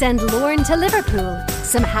family and send Lauren to Liverpool,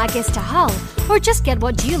 some haggis to Hull, or just get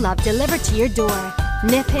what you love delivered to your door.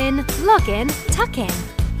 Nip in, log in, tuck in.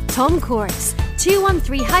 Tom Cords,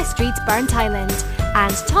 213 High Street, Burnt Island,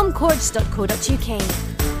 and tomcords.co.uk.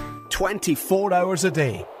 24 hours a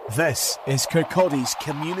day. This is Kirkcaldy's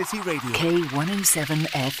Community Radio. K107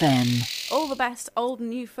 FM. All the best old and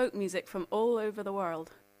new folk music from all over the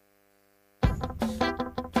world.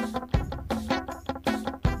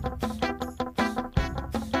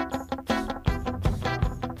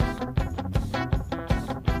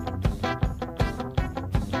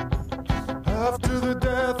 After the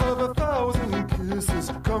death of 1,000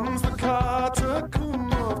 kisses comes the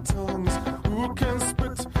catacomb of tongues. Who can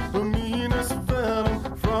spit the meanest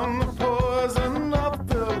venom from the poison of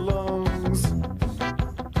their lungs?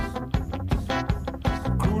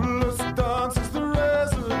 Coolest dance is the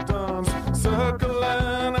razor dance, circle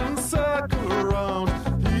in and circle around.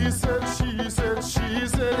 He said, she said, she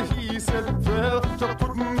said, he said, well, to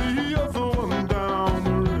putting the other one down.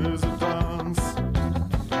 The razor dance.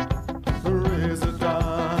 Razor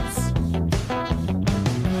dance.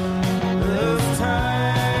 This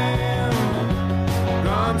time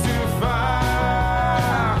gone too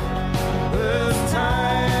far. This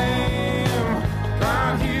time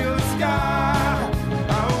can't heal the scar.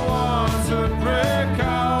 I want to break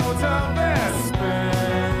out of this spin.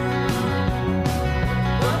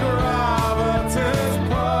 The gravity's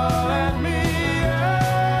pulling me in.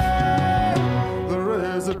 The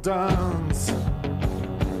razor dance.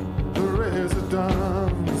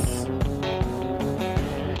 Dance.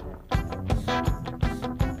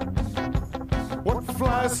 What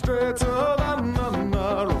flies straighter than an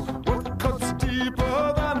arrow? What cuts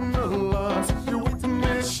deeper than a lance? Your wit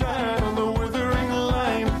may shine on the withering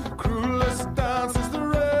line. Cruelest dance is the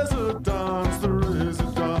razor dance. The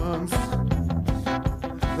razor dance.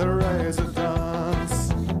 The razor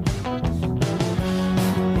dance.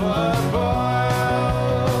 Blood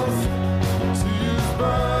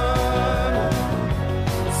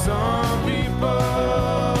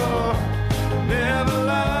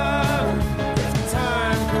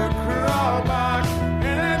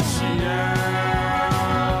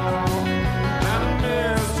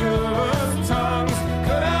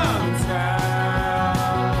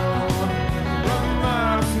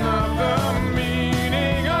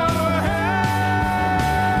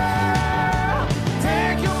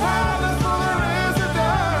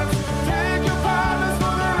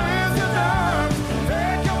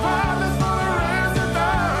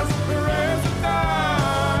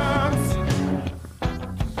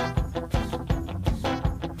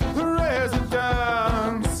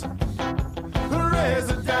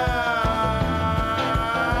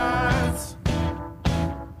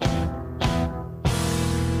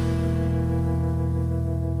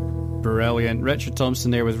Brilliant. Richard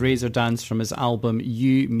Thompson there with Razor Dance from his album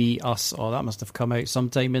You, Me, Us. Oh, that must have come out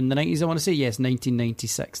sometime in the 90s, I want to say. Yes,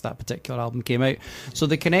 1996, that particular album came out. So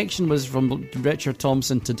the connection was from Richard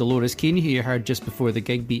Thompson to Dolores Keane, who you heard just before the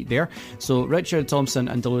gig beat there. So Richard Thompson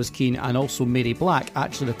and Dolores Keane and also Mary Black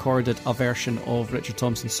actually recorded a version of Richard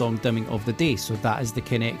Thompson's song Dimming of the Day. So that is the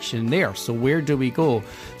connection there. So where do we go?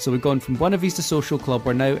 So we've gone from Buena Vista Social Club.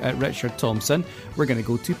 We're now at Richard Thompson. We're going to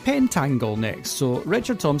go to Pentangle next. So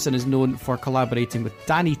Richard Thompson is known for collaborating with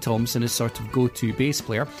Danny Thompson as sort of go-to bass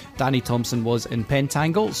player. Danny Thompson was in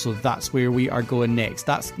Pentangle, so that's where we are going next.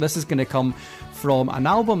 This is going to come from an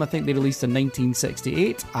album I think they released in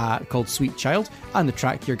 1968 called Sweet Child, and the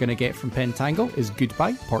track you're going to get from Pentangle is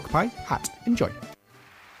Goodbye Pork Pie Hat. Enjoy.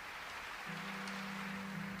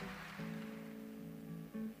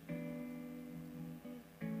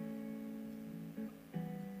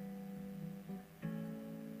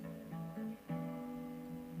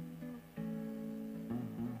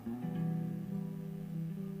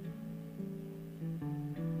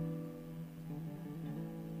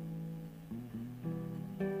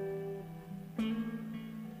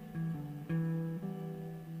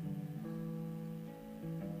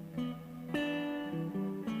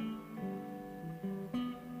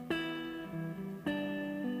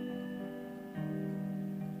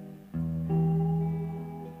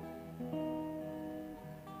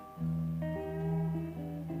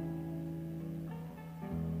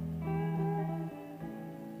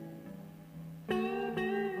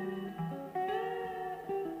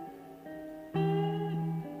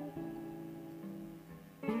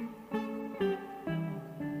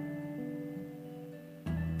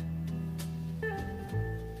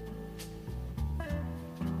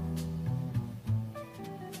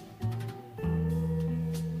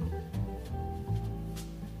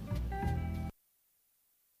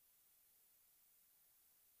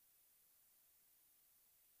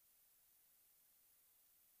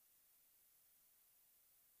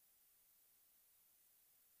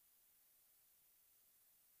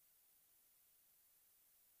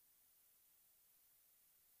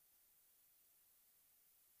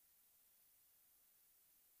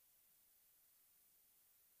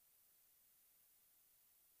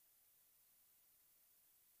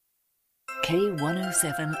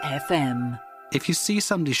 K107 FM. If you see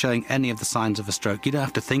somebody showing any of the signs of a stroke, you don't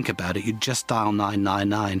have to think about it, you just dial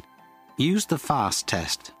 999. Use the FAST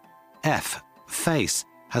test. F. Face.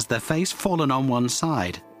 Has their face fallen on one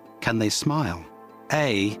side? Can they smile?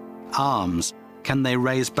 A. Arms. Can they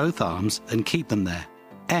raise both arms and keep them there?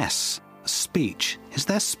 S. Speech. Is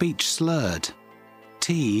their speech slurred?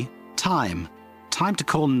 T. Time. Time to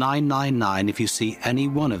call 999 if you see any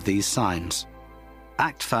one of these signs.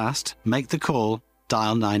 Act fast, make the call,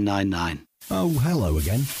 dial 999. Oh, hello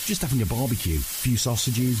again. Just having a barbecue. Few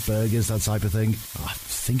sausages, burgers, that type of thing. I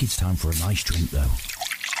think it's time for a nice drink, though.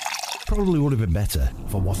 Probably would have been better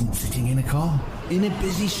if I wasn't sitting in a car, in a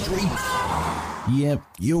busy street. Yeah,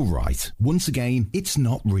 you're right. Once again, it's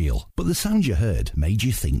not real. But the sounds you heard made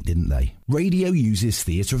you think, didn't they? Radio uses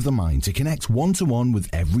theatre of the mind to connect one-to-one with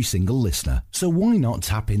every single listener. So why not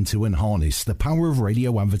tap into and harness the power of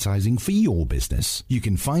radio advertising for your business? You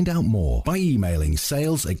can find out more by emailing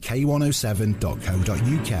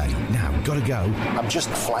sales@k107.co.uk. Now, gotta go. I'm just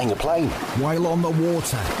flying a plane. While on the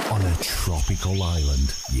water, on a tropical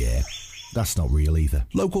island. Yeah, that's not real either.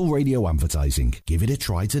 Local radio advertising. Give it a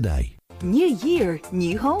try today. New year,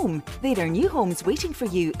 new home. There are new homes waiting for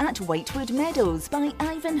you at Whitewood Meadows by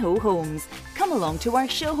Ivanhoe Homes. Come along to our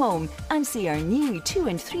show home and see our new 2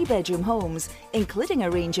 and 3 bedroom homes, including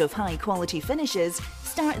a range of high quality finishes.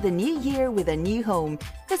 Start the new year with a new home.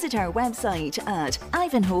 Visit our website at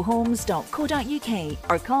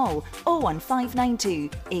ivanhoehomes.co.uk or call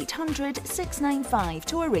 01592 800 695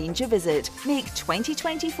 to arrange a visit. Make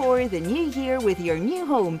 2024 the new year with your new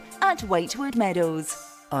home at Whitewood Meadows.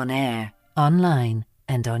 On air, online,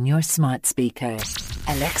 and on your smart speaker.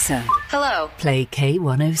 Alexa. Hello. Play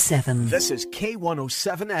K107. This is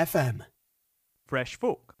K107 FM. Fresh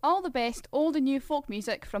Folk. All the best old and new folk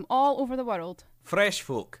music from all over the world. Fresh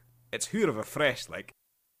Folk. It's who of a fresh, like.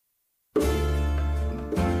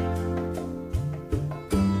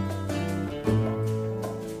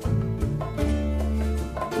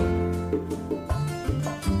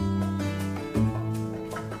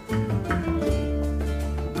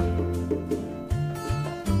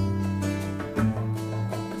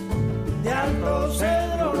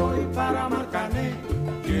 Cedro voy para Marcané,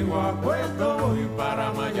 llego a Puerto voy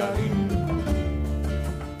para Mayarín.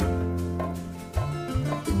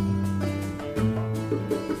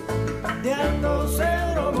 De Alto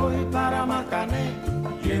Cedro voy para Marcané,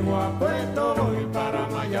 llego a Puerto voy para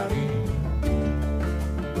Mayarín.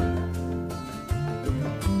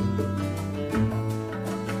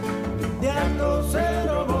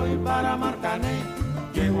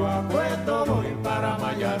 a Puerto voy para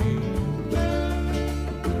Mayarín.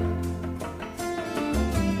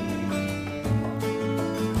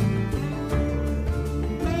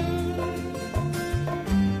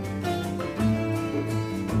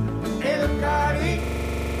 El Caribe.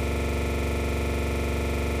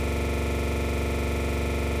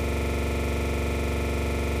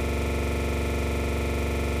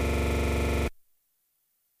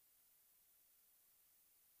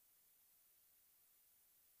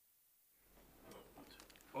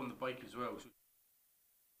 On the bike as well. So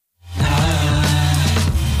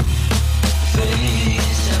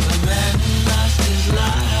Face of a man who lost his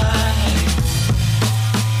life.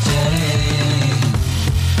 Take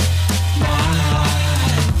my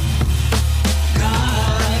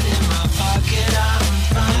God in my pocket, I'm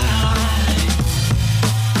fine.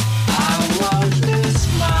 I won't lose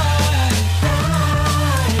my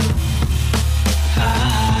pride. I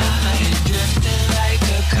drifting like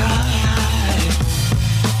a kite.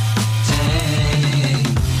 Take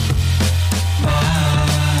my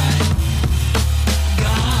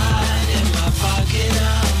God in my pocket,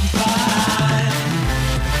 I'm fine.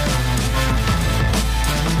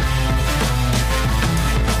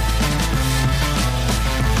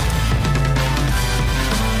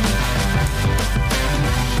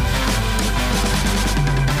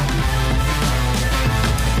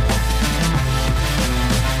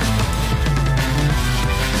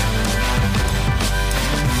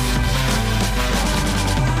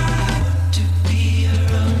 To be your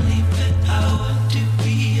only pet, I want to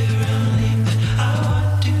be your only pet. I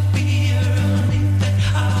want to be your only pet.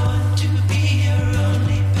 I want to be your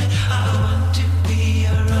only pet. I want to be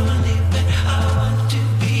your only pet. I want to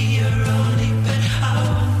be your only pet. I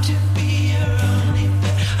want to be your only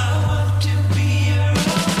pet. I want to be your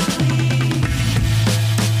only.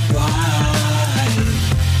 Why?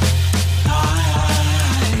 I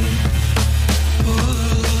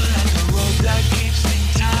pull like a rope that keeps me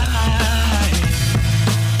tight.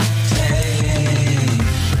 Take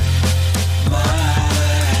my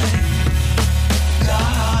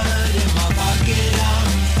God in my pocket, I'm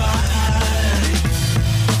fine.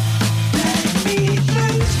 Let me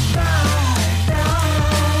lose my pride.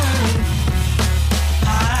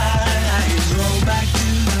 Eyes roll back to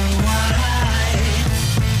the white.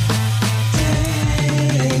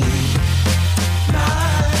 Take my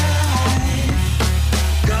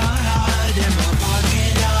God in my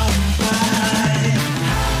pocket, I'm fine.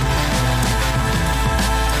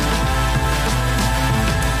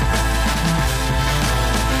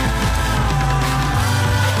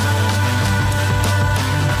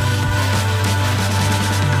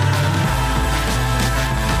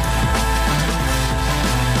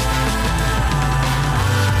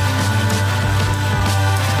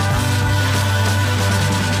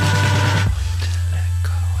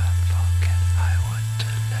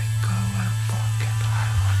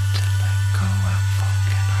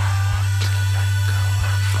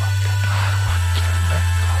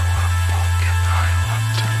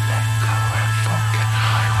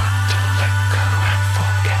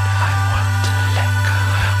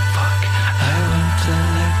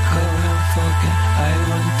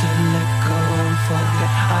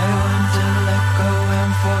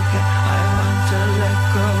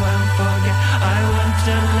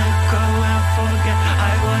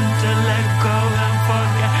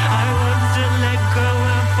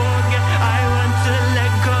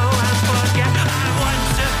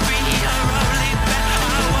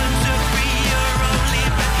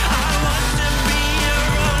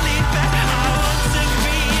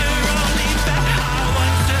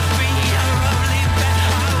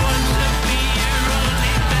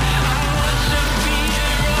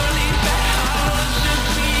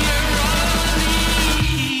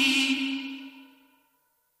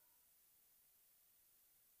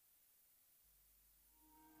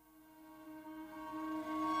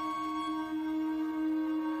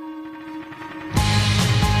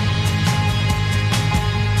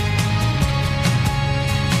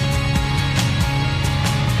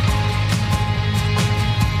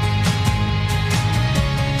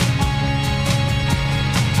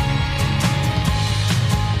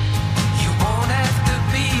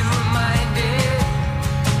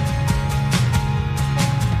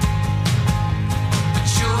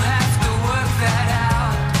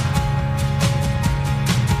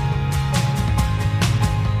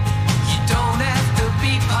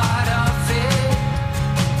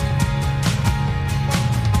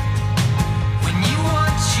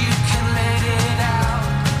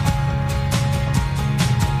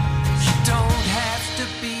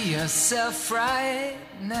 yourself right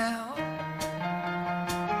now.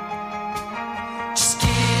 Just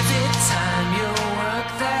get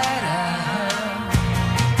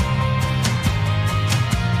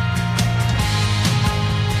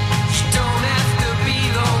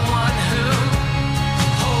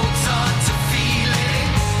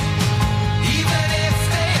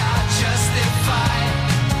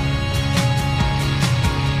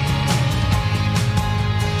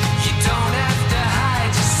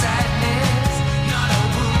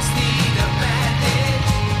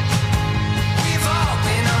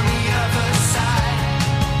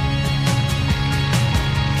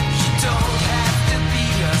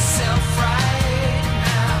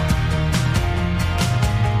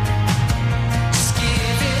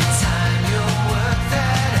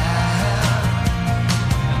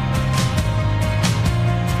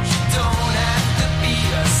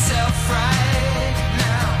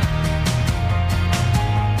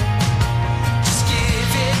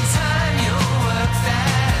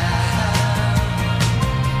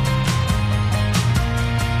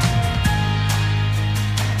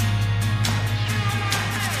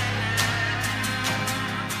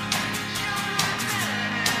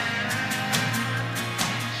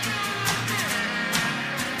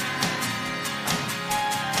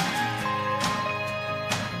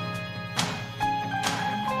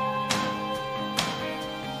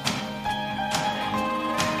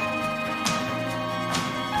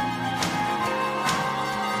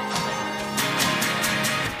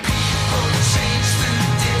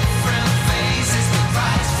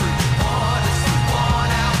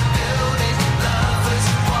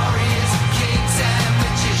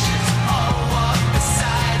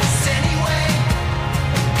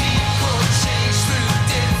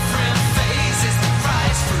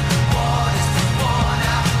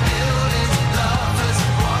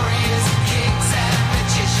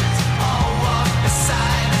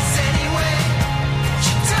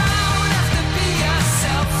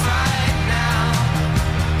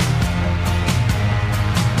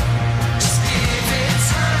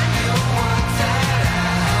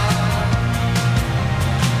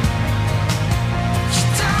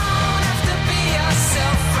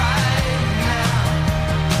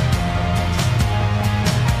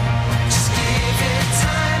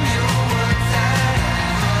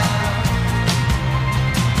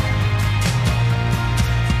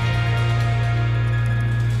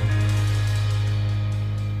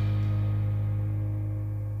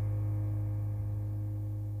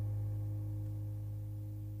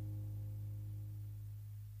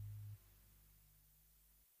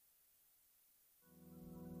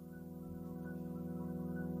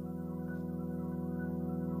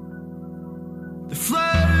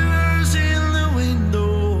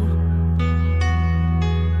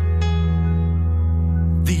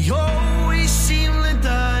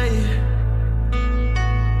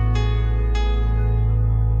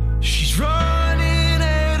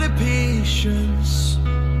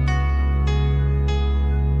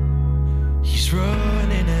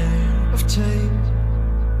take